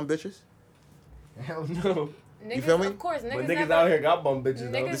looking for bum bitches. Hell no. Niggas, feel me? Of course, niggas, But niggas never, out here got bum bitches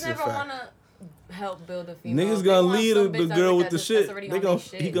though. Niggas This is a never fact. want to help build a female. Niggas They gonna want lead some the bitch that girl like with the that's shit. already They on gonna their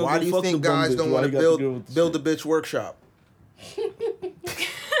shit. he gonna Why go do you fuck think the bum guys bitch don't while want he to got the girl with the build shit. the bitch workshop?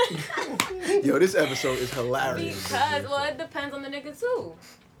 Yo, this episode is hilarious. Because, well, it depends on the nigga too.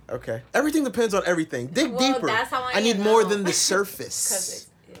 Okay. Everything depends on everything. Dig Well, deeper. that's how I need am more now. than the Because surface.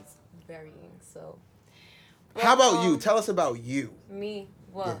 it's varying, so. How about you? um, Tell us about you. Me?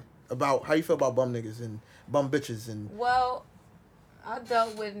 What? Yeah. About how you feel about bum niggas and bum bitches and Well, I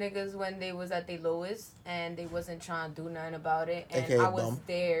dealt with niggas when they was at their lowest and they wasn't trying to do nothing about it. And AKA I was bum.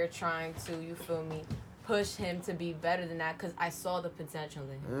 there trying to, you feel me, push him to be better than that because I saw the potential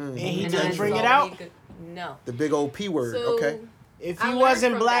in him. And he And didn't I bring saw it what out. he could- No. the big old P word. So, Okay. If I he learned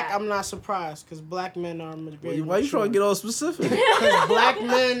wasn't from black, that. I'm not surprised because black men are very Why you trying to get all specific? Because black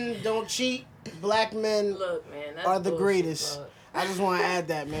men don't cheat. Black men Look, man, that's are the bullshit, greatest. bro. I just want to add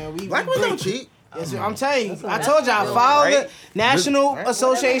that, man. Black men don't cheat. Yes, I'm telling you. I That's told you, I not follow right. the National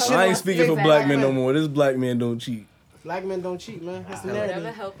Association. I ain't of speaking for Black black men Men. no more. This black men don't cheat. Black men don't cheat, man. That's the Whatever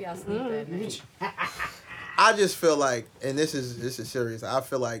narrative. help y'all sleep at, man. I just feel like, and this is serious. I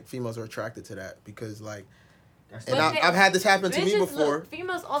feel like females are attracted to that because like, and But I've had this happen to me Bitches before. Look,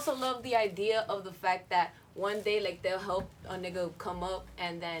 females also love the idea of the fact that one day, like, they'll help a nigga come up,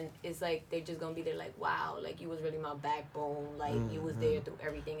 and then it's like they're just gonna be there, like, wow, like, you was really my backbone, like, you was there through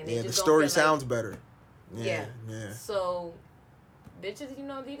everything, and they Yeah, the just don't story feel like- sounds better. Yeah. Yeah. So, bitches, you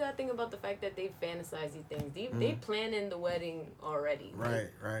know, you gotta think about the fact that they fantasize these things. They planning the wedding already.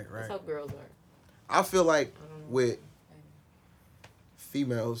 Like, Right. that's how girls are. I feel like with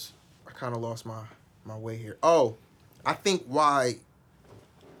females, I kind of lost my way here. Oh, I think why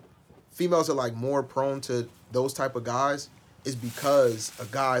females are like more prone to those type of guys is because a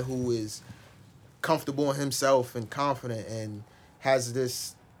guy who is comfortable in himself and confident and has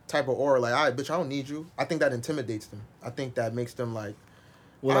this type of aura, like, all right, bitch, I don't need you. I think that intimidates them. I think that makes them like,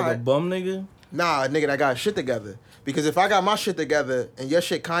 What, like a Alright. bum nigga? nah, nigga, that got shit together. Because if I got my shit together and your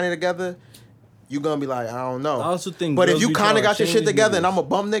shit kind of together, you gonna be like, I don't know. I also think But if girls you be kind of trying got to your shit change together and niggas. I'm a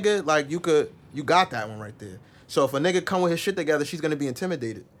bum nigga, like you got that one right there. So if a nigga come with his shit together, she's gonna be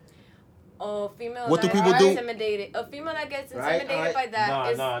intimidated. Oh, female. What do that people are do? Intimidated. A female that gets Right, intimidated right. by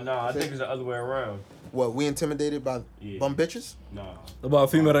that is Nah. I think it's the other way around. What, we intimidated by Yeah. bum bitches? Nah. About a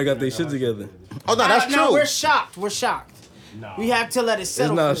female that got their shit together. Oh no, that's No, true. we're shocked. We're shocked. Nah. We have to let it It's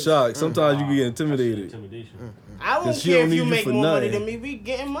settle. not first. shock. Sometimes you get intimidated. Intimidation. I don't 'Cause she care don't if need you you make for more money nothing. than me. We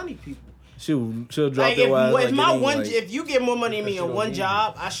getting money, people. She'll drop Like your ass. if my one, like, if you get more money than me on one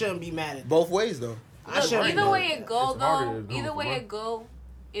job, I shouldn't be mad at. Both ways though. I Look, shouldn't. either way it go It's harder though, to do either for way money. it go,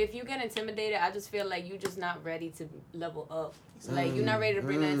 if you get intimidated, I just feel like you just not ready to level up. So like you're not ready to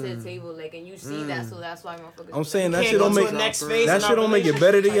bring that to the table, like, and you see that, so that's why motherfuckers. I'm saying that Can't shit go don't to make the next phase that in shit our don't make it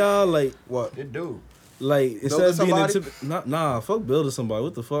better to relationship. y'all. Like What? It do. instead of being somebody? nah, fuck building somebody.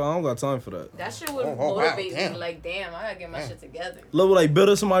 What the fuck? I don't got time for that. that shit would wow, motivate damn. me. Like, damn, I gotta get my shit together. Level like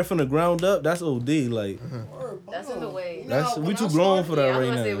building somebody from the ground up. That's OD. Like That's in the way. that's No, we when too I grown started- for that Yeah, I'm right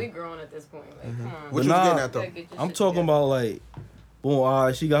gonna say now. we grown at this point. Like, come on. What But you nah, was getting at though? Gotta get your I'm shit talking together. about like, boom,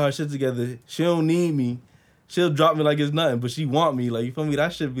 alright, she got her shit together. She don't need me. She'll drop me like it's nothing, but she want me. Like, you feel me?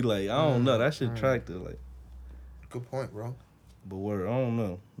 That should be like, I don't know. That shit attractive. Like, Good point, bro. but word, I don't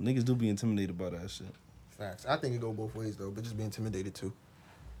know. Niggas do be intimidated by that shit. Facts. I think it go both ways though, but just be intimidated too.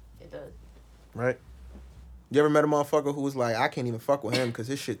 It does. Right? You ever met a motherfucker who was like, I can't even fuck with him because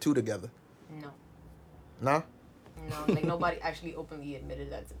his shit too together? No, Nah? no, like nobody actually openly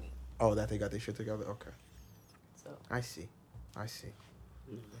admitted that to me. Oh, that they got their shit together? Okay. So I see.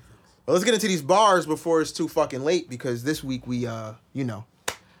 Well, let's get into these bars before it's too fucking late because this week we,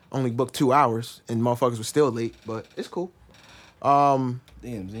 only booked 2 hours and motherfuckers were still late, but it's cool. Damn,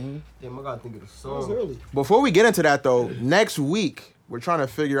 Zane. Damn, I gotta think of the That was song. early. Before we get into that though, next week we're trying to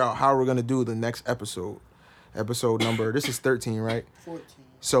figure out how we're gonna do the next episode. Episode number, this is 13, right? 14.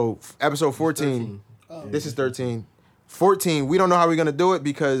 So episode 14, Oh. this is 13. 14, we don't know how we're gonna do it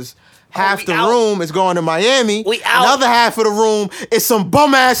because half we the out. room is going to Miami. We out. Another half of the room is some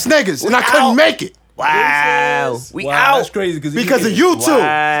bum ass niggas, and I couldn't out. make it Wow, we Wow, out. that's crazy because of you two.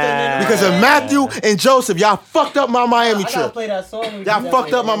 Because of Matthew and Joseph, y'all fucked up my Miami I gotta trip. play that song. when we Y'all do that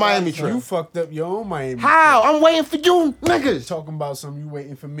fucked up my later. Miami You trip. fucked up your own Miami. How? I'm waiting for you niggas. Talking about something, you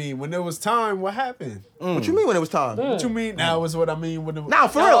waiting for me. When there was time, what happened? What you mean when it was time? What you mean now is what I mean. When it Nah,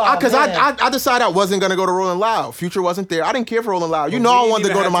 for Nah, real. Because man. I decided I wasn't gonna go to Rolling Loud. Future wasn't there. I didn't care for Rolling Loud. You know I wanted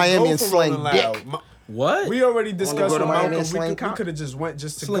to go to Miami and sling dick. What? We already discussed go to with Miami Malcolm. and sling We cock? could have just went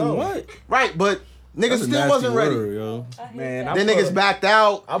just to Sling go. what? Right, but niggas That's a still nasty wasn't ready. word, yo. Man, I Then put- niggas backed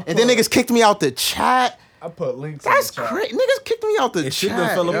out. I And then put- niggas kicked me out the chat. I put links. That's in the chat. crazy. Niggas kicked me out the It shit chat. done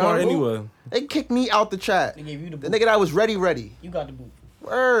fell yo. apart anyway. They kicked me out the chat. They gave you the The boot. nigga that was ready. You got the boot.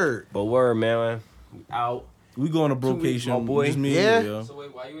 Word. But word, man. We out. We going to 2 weeks, my brocation. boy. Just me Yeah. and you, yo. So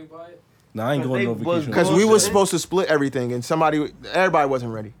wait, why you ain't buy it? Nah, I ain't going to no They was- vacation. Because we was Bullshit. supposed to split everything and everybody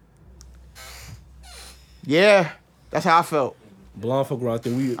wasn't ready. Yeah, that's how I felt. Blonde fuck around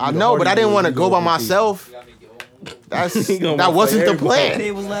there. I know, but I didn't want to go by myself. You gotta make your own. That's He gonna that want wasn't the everybody. plan.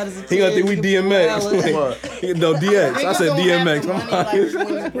 Tables, ladders, and He gonna think we chairs, DMX. What? No, DX. I said DMX. Like,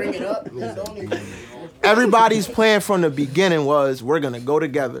 when you bring it up, it's only. Everybody's plan from the beginning was we're gonna go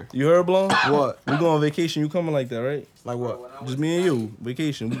together. You heard, Blonde? What? We go on vacation. You coming like that, right? Like what? Just me and you.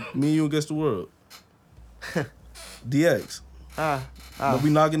 Vacation. Me and you against the world. DX. Ah, Don't be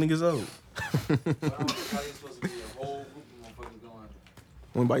knocking niggas out. How you supposed to be a whole group of motherfuckers going?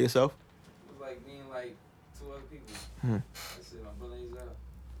 went by yourself. It was like me and like 2 other people. Hmm. That's it. My brother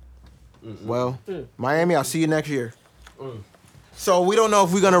is out. Well, Miami, I'll see you next year. So we don't know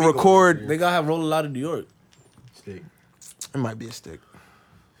if we're gonna record. They gotta have roll a lot of New York. It might be a stick.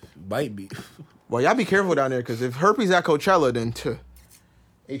 Might be. Well, y'all be careful down there because if herpes at Coachella, then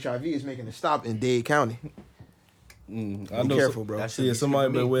HIV is making a stop in Dade County. I Be know. careful, bro. Yeah,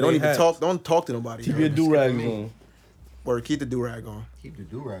 somebody better wear Don't their even hats. talk. Don't talk to nobody. Keep yo. your do rags on. Or keep the do rag on. Keep the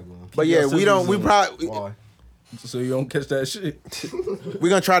do-rag on. But your yeah, we don't. We scissors probably Why? So you don't catch that shit. we're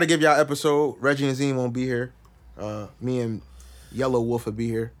gonna try to give y'all episode. Reggie and Zine won't be here. Me and Yellow Wolf will be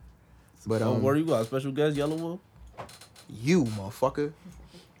here. But Don't worry, you got a special guest, Yellow Wolf. you motherfucker,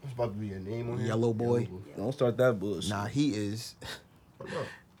 It's about to be a name on here. Yellow boy. Don't start that bullshit. Nah, he is.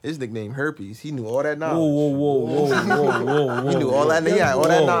 His nickname Herpes. He knew all that Whoa, knowledge. whoa, whoa, whoa, whoa, whoa. He knew all that. He had all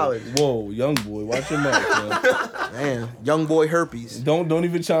that Whoa, knowledge. Whoa, young boy, watch your mouth, man. Man, young boy Herpes. Don't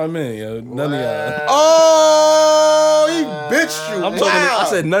even chime in, yo. None of y'all. Oh, he bitched you. I'm talking. I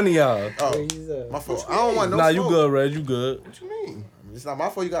said none of y'all. Oh, my fault. I don't want no Nah, smoke. you good, Reg? You good? What you mean? It's not my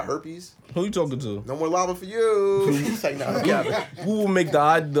fault you got herpes. Who you talking to? No more lava for you. It's like, nah, yeah. Who will make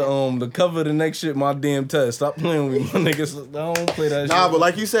the cover of the next shit my damn test? Stop playing with me, my niggas. I don't play that shit. Nah, but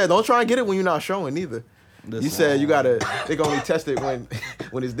like you said, don't try and get it when you're not showing either. You said you gotta. They can only test it when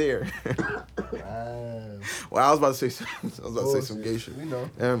it's there. Well, I was about to say some gay shit. We know.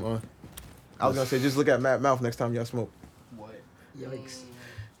 I was gonna say just look at Matt mouth next time y'all smoke. What? Yikes.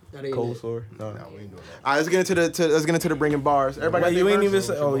 That ain't Cold it. sore. No. Nah, we ain't doing that. All right, let's get into the bringing bars. Everybody, Wait, got you their ain't even verse?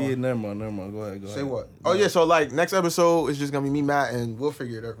 say. Oh yeah, never mind. Go ahead. Say what? Oh yeah, so like next episode is just gonna be me, Matt, and we'll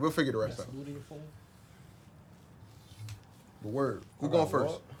figure the rest out. The word. Who going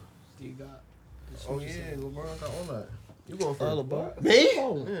first? You got. Oh yeah, LeBron got on that. You going first? LeBron? Me? Yeah.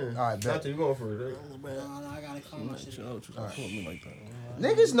 Oh. All right, bet. You going first? Right? No, I gotta calm my shit. Me like that.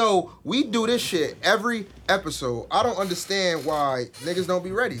 Niggas know we do this shit every episode. I don't understand why niggas don't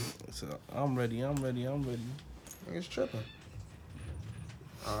be ready. So, I'm ready. Niggas tripping.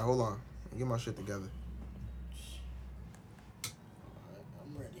 All right, hold on. Get my shit together.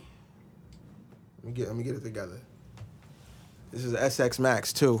 I'm ready. Let me get it together. This is SX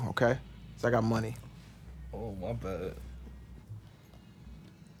Max too, okay? So I got money. Oh my bad.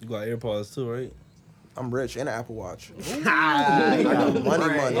 You got AirPods too, right? I'm rich and an Apple Watch. I got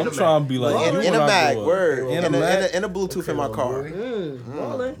money. I'm trying to be like you In a when I bag, grow up. word. In In a bag. a Bluetooth in my car.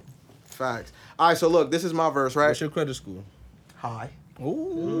 Ballin'. Facts. All right, so look, this is my verse, right? What's your credit score? High.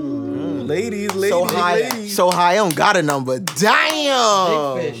 Ooh, ladies, So high, ladies. so high. I don't got a number.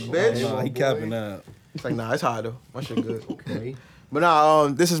 Damn, Big fish. bitch. Nah, he capping that. It's like, nah, it's high though. My shit good. Okay. But nah,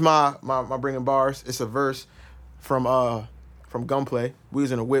 this is my bringing bars. It's a verse from Gunplay. We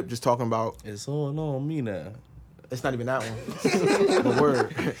was in a whip just talking about. It's all on me now. It's not even that one. The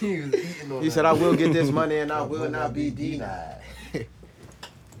word. He was eating on He said, "I will get this money and I will not be denied."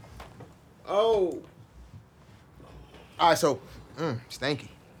 Oh. All right, so stanky.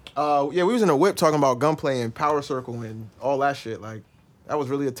 Yeah, we was in a whip talking about Gunplay and Power Circle and all that shit. Like, that was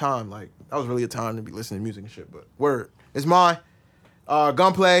really a time. Like, that was really a time to be listening to music and shit. But word, it's mine.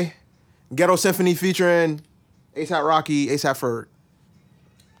 Gunplay, Ghetto Symphony featuring ASAP Rocky, ASAP Ferg.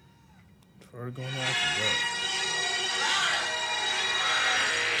 Ferg going after that.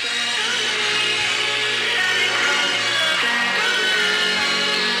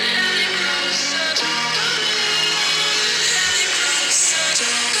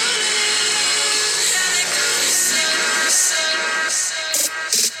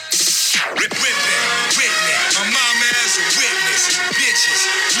 My mama as a witness, bitches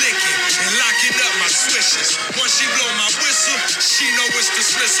licking and locking up my swishes. Once she blow my whistle, she know it's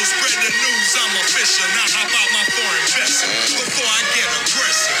dismissal. Spread the news, I'm official. Now how about my foreign vessel? Before I get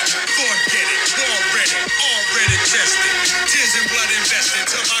aggressive, forget it, already tested. Tears and blood invested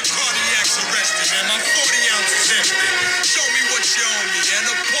till my cardiac's arrested and my 40 ounces empty. Show me what you owe me and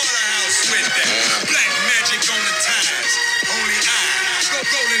a porterhouse with that. Black magic on the ties, only I go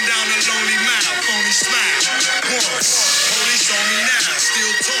rolling down a lonely mile, phony smile. Once, police on me now,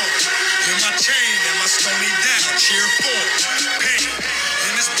 still torn. In my chain and my stony down, cheer for pain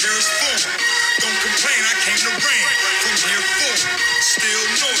in its purest form. Don't complain, I came to reign from here forth. Still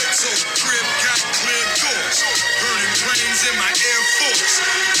know it, so crib got clear doors. Burning planes in my Air Force,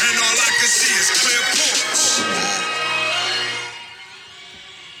 and all I can see is clear ports.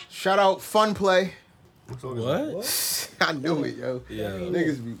 Shout out Fun Play. What? I knew it, yo. Yeah.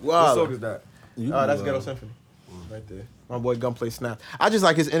 Niggas be What wild. song is that? That's Ghetto Symphony. Right there. My boy Gunplay Snap. I just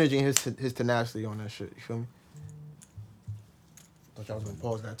like his energy and his tenacity on that shit. You feel me? Thought y'all was gonna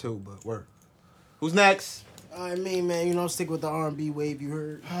pause that too, but word. Who's next? I mean, man, you know, stick with the R&B wave you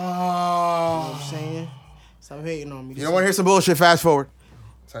heard. You know what I'm saying? Stop hating on me. You don't want to hear some bullshit? Fast forward.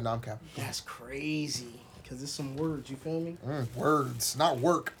 Sorry, no, I'm capping. That's crazy. Because there's some words, you feel me? Words, not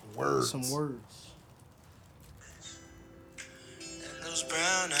work. Words. Some words. Those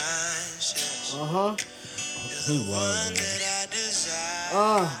brown eyes, Uh-huh. He wild, man.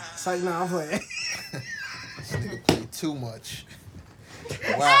 It's like, nah, I'm playing. This nigga play too much.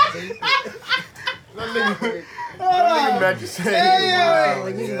 Wow. Nigga Matt just saying.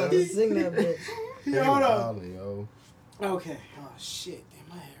 Like, you about to sing that bitch. Hold up. Yo. Okay. Oh, shit. Damn,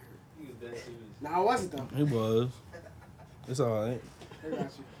 my hair hurt. Nah, I wasn't, though. He was. It's all right. I got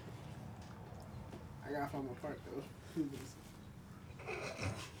you. I gotta find my part, though.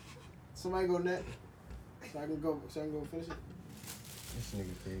 Somebody go net. So I can go finish it. This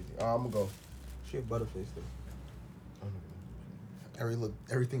nigga crazy. I'm gonna go. She a butterface though.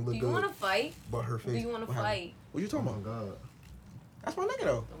 Everything look Do you good. want to fight? But her face. Do you want to What happened? fight? What you talking Oh my about? god. That's my nigga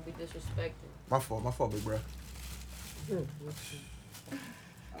though. Don't be disrespected. My fault, big bro. Can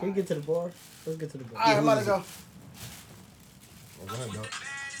we get to the bar? Let's get to the bar. All right, I'm about to go. Oh, go ahead, dog.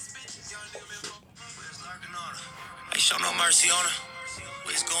 Show no mercy on her.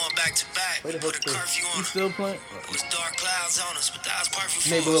 We was going back to back. We put a curfew on You her. still playing? It was dark clouds on us, but that was perfect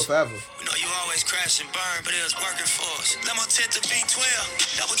for Neighborhood us. forever. We know you always crash and burn, but it was working for us. Let my tent to V12,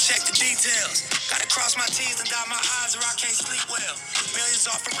 double check the details. Gotta cross my T's and dot my I's or I can't sleep well. Millions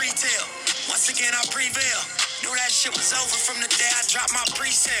off of retail. Once again, I prevail. Knew that shit was over from the day I dropped my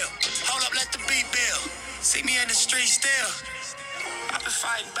pre-sale. Hold up, let the beat build. See me in the street still. I've been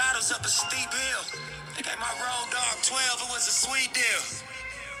fighting battles up a steep hill. They gave my road dog 12, it was a sweet deal.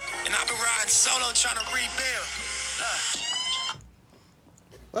 And I've been riding solo trying to rebuild.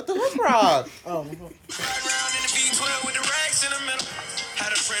 Let the hook rock. Oh, Ride around in the V12 with the rags in the middle.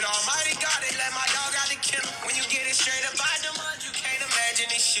 Had a friend almighty God, they let my dog out the kennel. When you get it straight up by the mud, you can't imagine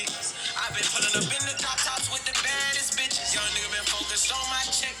this shit. I've been pulling up in the drop tops with the baddest bitches. Young nigga been focused on my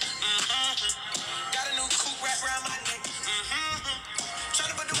check. Got a new coupe wrapped around my neck.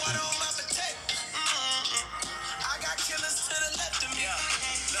 Trying to put the water on my potato. I got killers to the left of me.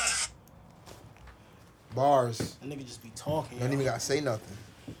 Bars. that nigga just be talking. Don't even gotta say nothing.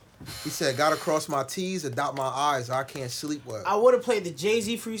 He said, gotta cross my T's and dot my I's or I can't sleep well. I would have played the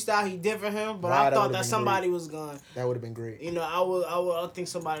Jay-Z freestyle he did for him, but Nah, I that thought would've that been somebody was gonna, That would have been great. you know, I think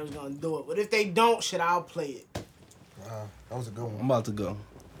somebody was gonna do it. But if they don't, shit, I'll play it. Wow, that was a good I'm one. about to go.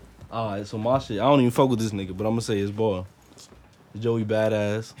 Alright, so my shit. I don't even fuck with this nigga, but I'm gonna say his boy. Joey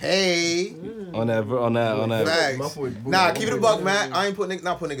Badass. Hey. On that. Facts. Nah, keep it a buck, man. I ain't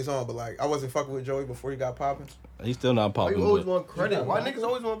not put niggas on, but like I wasn't fucking with Joey before he got popping. He's still not Why popping. you always but- want credit? Why niggas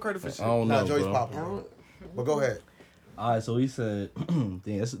always want credit for shit? I don't Nah, know, Joey's bro. popping. Bro. But go ahead. Alright, so he said, damn,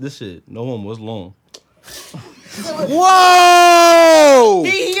 this shit, no homo, it's long. Whoa!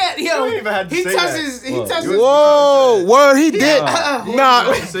 He even had to say that. touches What? Whoa! Word, he did.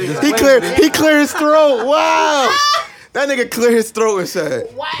 Nah, he cleared his throat. Wow. That nigga cleared his throat and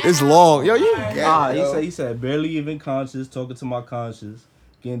said, "It's long, yo. You get it, He said, barely even conscious, talking to my conscience,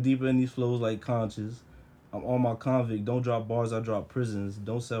 getting deeper in these flows like conscious. I'm on my convict, don't drop bars, I drop prisons.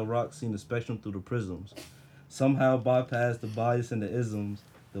 Don't sell rocks, seen the spectrum through the prisms. Somehow bypass the bias and the isms,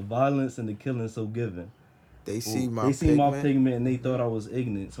 the violence and the killing so given. They see my They see my pigment. pigment and they thought I was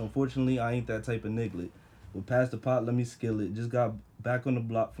ignorant. So unfortunately, I ain't that type of niglet. But pass the pot, let me skill it. Just got back on the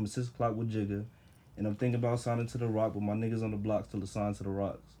block from 6 o'clock with Jigga. And I'm thinking about signing to the rock, but my niggas on the block still assigned to the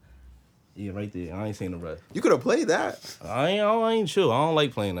rocks. Yeah, right there. I ain't saying the rest. You could have played that, I ain't sure. I don't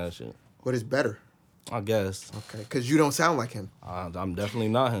like playing that shit. but it's better. I guess. Okay, because you don't sound like him. I'm definitely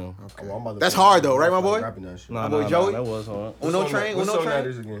not him. Okay. Oh, I'm about to That's play hard that. though, right, my I'm boy? rapping that shit. Nah, boy Joey? that was hard. Uno train, What Uno song that train.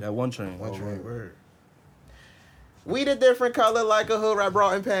 is again? That one train. Word. We the different color like a hood rat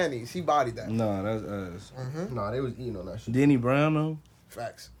brought in panties. He bodied that. Nah, that's Nah, they was eating on that shit. Danny Brown though.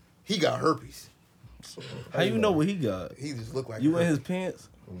 Facts. He got herpes. How you know what he got? He just looked like You in herpes. his pants?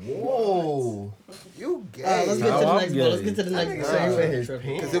 Whoa. You gay. Let's get to the I'm next one. Let's gay. get to the next Nigga one. say you in his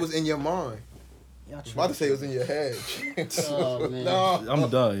Because it was in your mind. Y'all I was about to say it was in your head. Oh, man. No. I'm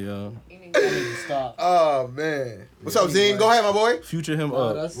done, yo. I need to stop. Oh man. What's up, Zine? Go ahead, my boy. Future him Oh,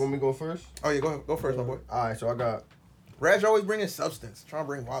 up. that's Want me to go first? Oh yeah, go ahead. Go first, my boy. Alright, so I got Reg always bringing substance. Trying to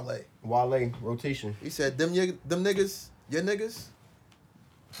bring Wale. Wale, rotation. He said, them niggas, your niggas.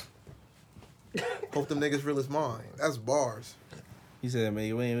 Hope them niggas real as mine. That's bars. He said, man,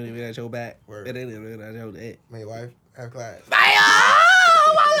 you ain't really at your back. Word. At your head. May wife have class.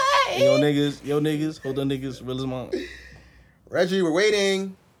 Yo niggas, hold on niggas, real as mine. Reggie, we're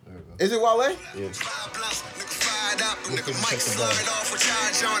waiting. Is it Wale? Five blunts, nigga fired up, nigga Mike started off with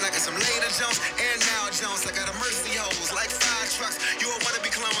John Jones. I got some later Jones and now Jones. I got a Mercy hose like 5 trucks. You a wanna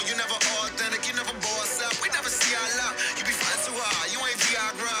be clone, you never authentic, you never boss up. We never see our love. You be fighting too hard, you ain't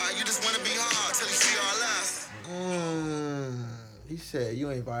Viagra. You just wanna be hard till you see our lust. He said,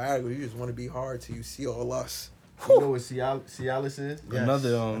 you ain't Viagra, you just want to be hard till you see all us. You know what Cialis is? Yes.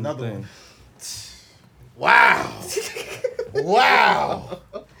 Another Another thing. one. Wow. Wow.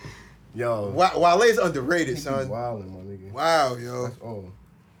 Yo. Wale's underrated, He son. wildin', my nigga. Wow, yo. That's all.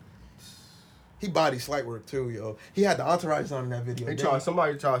 He body slight work too, yo. He had the entourage on in that video.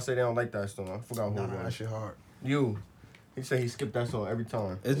 Somebody try to say they don't like that song. I forgot who Nah, it that was. shit hard. You. He said he skipped that song every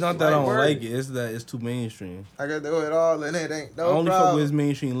time. It's not that I don't Word. like it, it's that it's too mainstream. I can do it all and it ain't no I only fuck problem. with his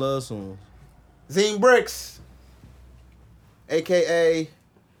mainstream love songs. Zine Bricks, a.k.a.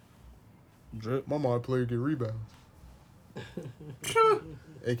 Drip. My mom player get rebounds.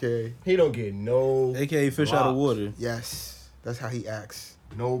 a.k.a. He don't get no AKA fish out of blocks. water. Yes, that's how he acts.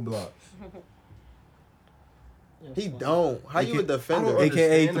 No blocks. He don't. How you a defender? I don't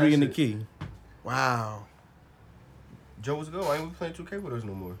AKA understand 3 that in the shit. key. Wow. Joe, what's good? Why ain't we playing 2K with us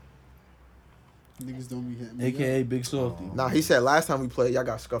no more? Niggas don't be hitting me. AKA Big Softy. Nah, he said last time we played, y'all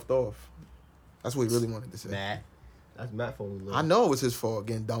got scuffed off. That's what he really wanted to say. Nah. That's Matt phone. I know it was his fault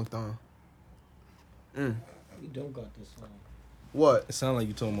getting dunked on. You don't got this song. What? It sounds like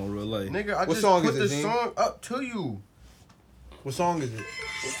you talking about real life. Nigga, I What just song put is it, the Zane? song up to you. What song is it?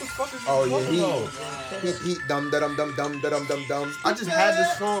 What the fuck is Oh you talking yeah, about? he dum dum dum dum dum dum dum. I just had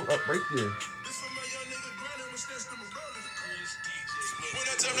this song up right there.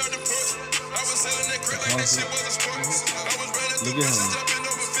 Look at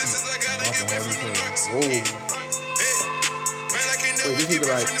him. Whoa. Wait, this nigga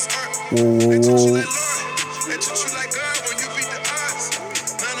like. Whoa.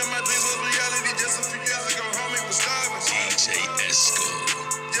 DJ Esco.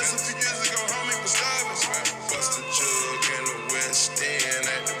 Just a few years ago, homie was starving. Bust a jug in the West End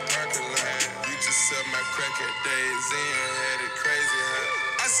at the parking lot. You just sell my crack at Days Inn, had it crazy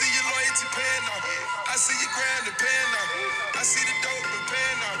hot. I see your loyalty paying off. I see your grind and paying off. I see the dope and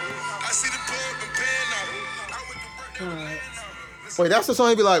paying off. I see the pub and paying off. I went to work and paying off. Wait, that's the song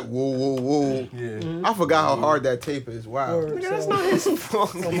he be like, whoa, whoa, whoa. Yeah. I forgot how hard that tape is. Wow. Word, Nigga, that's so- not his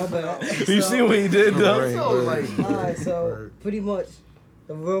fault. Oh, my bad. You see what he did though? Right, So, right. like, Alright, so pretty much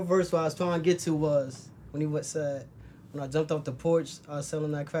the real verse what I was trying to get to was when he said, when I jumped off the porch, I was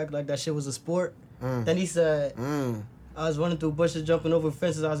selling that crack like that shit was a sport. Then he said, I was running through bushes, jumping over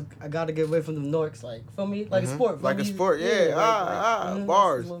fences. I gotta get away from them Norks, like for me, like a sport. feel Like a me? sport, yeah.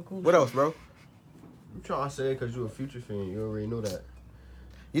 Bars. that's a little cool What shit. else, bro? I'm trying to say it because you a Future fan. You already know that.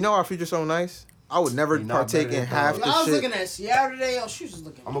 You know our future's so nice? I would never He not partake better in than half Yo, the I was shit. looking at Ciara today. Oh, she was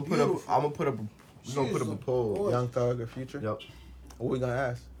looking I'm gonna put up. We gonna put up a poll. Young Thug or Future? Yep. What we gonna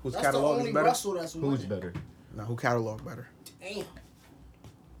ask? Whose That's the catalog only is better? Russell that's Who's winning. better? Nah, who catalog better? Damn.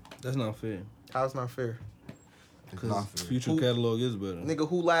 That's not fair. How's not fair? It's Cause not fair. future catalog is better. Nigga,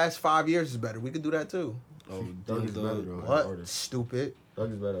 who last 5 years is better? We could do that too. Oh, Doug is better Doug. though. As an What? artist. Stupid.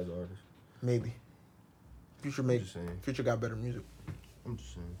 Doug is better as an artist. Maybe. Future I'm just saying. Future got better music. I'm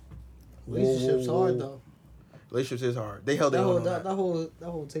just saying. Relationships Whoa, whoa, hard whoa. though. Relationships is hard. They held That their whole own on that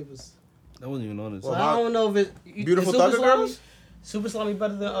whole tape was. That wasn't even on this. Well, So I don't know if it. Beautiful is Super Thugger Slimy- Girls? Super Slimy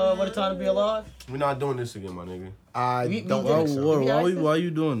better than What a Time to Be Alive? We're not doing this again, my nigga. I We don't did think it. so. Why you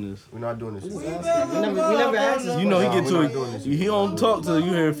doing this? We're not doing this We again. never asked this. You know he Nah, get we're to not doing this. it. He don't talk till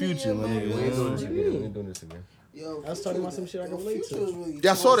you hear future, my We ain't doing nigga. this again. We ain't doing this again. Yo, I was talking about some shit I can relate to.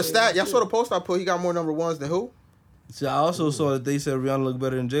 Y'all saw the stat. Y'all saw the post I put. He got more number ones than who? See, I also saw that they said Rihanna look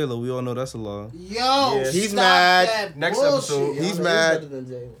better than J-Lo. We all know that's a lie. Yo, He's stop mad. that Next bullshit. episode. He's Rihanna mad. is better than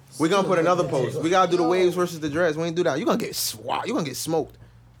J-Lo. We gonna put another post. We gotta do the Yo. waves versus the dreads. We ain't do that. You gonna get swat. You gonna get smoked.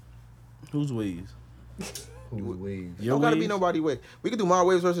 Whose waves? Who waves? Your Don't gotta waves? be nobody wave. We could do my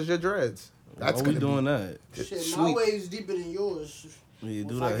waves versus your dreads. That's Why we gonna doing be that? Shit, my sweet. wave's deeper than yours. Yeah,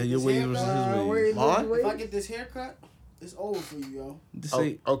 do If I that. get Your this waves haircut, versus his waves. Mine? If I get this haircut, it's over for you, yo. Just Oh,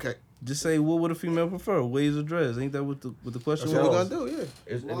 say, okay. just say, what would a female prefer? Waves or dreads? Ain't that what the question That's what we was? gonna do.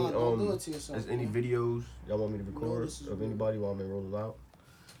 Yeah. Is any Nah, don't do it to yourself, is any man. videos y'all want me to record this is of real. anybody while I'm in roll it out?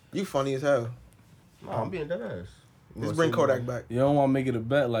 You funny as hell. Nah, I'm being dead ass. Let's bring Kodak back. You don't want to make it a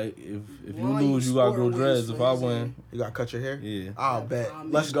bet. Like if you Why lose, you you gotta grow sporting dreads. waves, If I man? win, You gotta cut your hair. yeah. I'll bet. I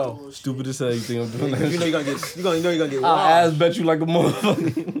mean, Let's go. bullshit. Stupid as hell. You think I'm doing You know that? you're gonna get. You know you're gonna get. I ass washed. bet you like a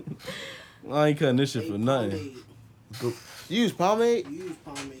motherfucker. I ain't cutting this shit for Hey, nothing. pomade. You use pomade? You use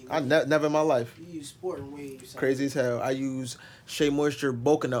pomade. I never in my life. You use sporting waves. Crazy as hell. I use Shea Moisture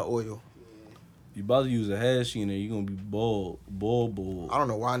coconut oil. You about to use a hair sheiner, you gonna be bald. I don't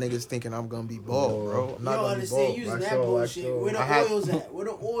know why niggas thinking I'm gonna be bald, bro. I'm You not don't gonna be understand bald. using Wax that on, bullshit. wax on. Where the I had- oils at? Where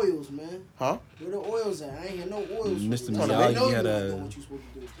the oils, man? Huh? Where the oils at? I ain't hear no oils. Mr. from you. Miyagi I know you had ain't a- doing what you supposed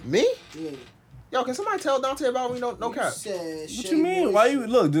to do. Me? Yeah. Yo, can somebody tell Dante about me? No You cap. said What Shea you mean? Why you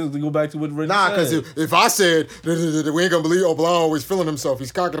Moisture. look? Just to go back to what Reggie Nah, said. cause if I said we ain't gonna believe Blonde always feeling himself,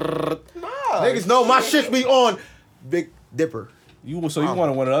 he's cock. Niggas know my shit be on Big Dipper. you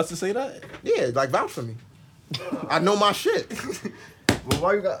wanted one of us to say that? Yeah, like vouch for me. I know my shit. Well,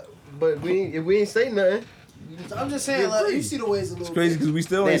 why you got? But if we ain't say nothing. I'm just saying, like, you see the ways a little It's crazy because we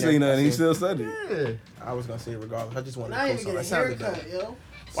still ain't Yeah, saying nothing. He that's still said it. Yeah. I was gonna say it regardless. I just wanted And I to ain't post even something. get That a sounded haircut, bad.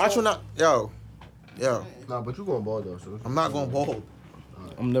 yo. Watch you not, yo. Nah, but you going bald though, so. I'm not going bald.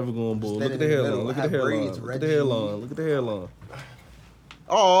 I'm never going bald. Look Standing at the in the hairline. middle, Look at have the hairline. braids, Look at the Reggie. hairline. Look at the hairline.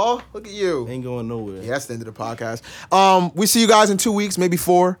 Oh, look at you. Ain't going nowhere. Yeah, that's the end of the podcast. We see you guys in 2 weeks, maybe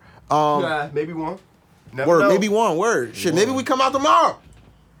 4. Yeah, maybe one. Never Word, know. maybe 1. Word. Shit, maybe we come out tomorrow.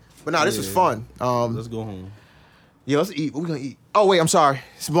 But nah, this was Yeah. fun. Let's go home. Yeah, let's eat. What we gonna eat? Oh wait, I'm sorry.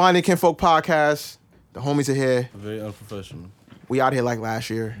 It's Blind and Kinfolk podcast. The homies are here. Very unprofessional. We out here like last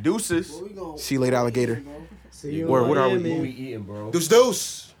year. Deuces. Where we going? See you later, alligator. See you Word, in what are we? Miami. What we eating, bro? Deuce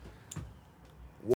deuce.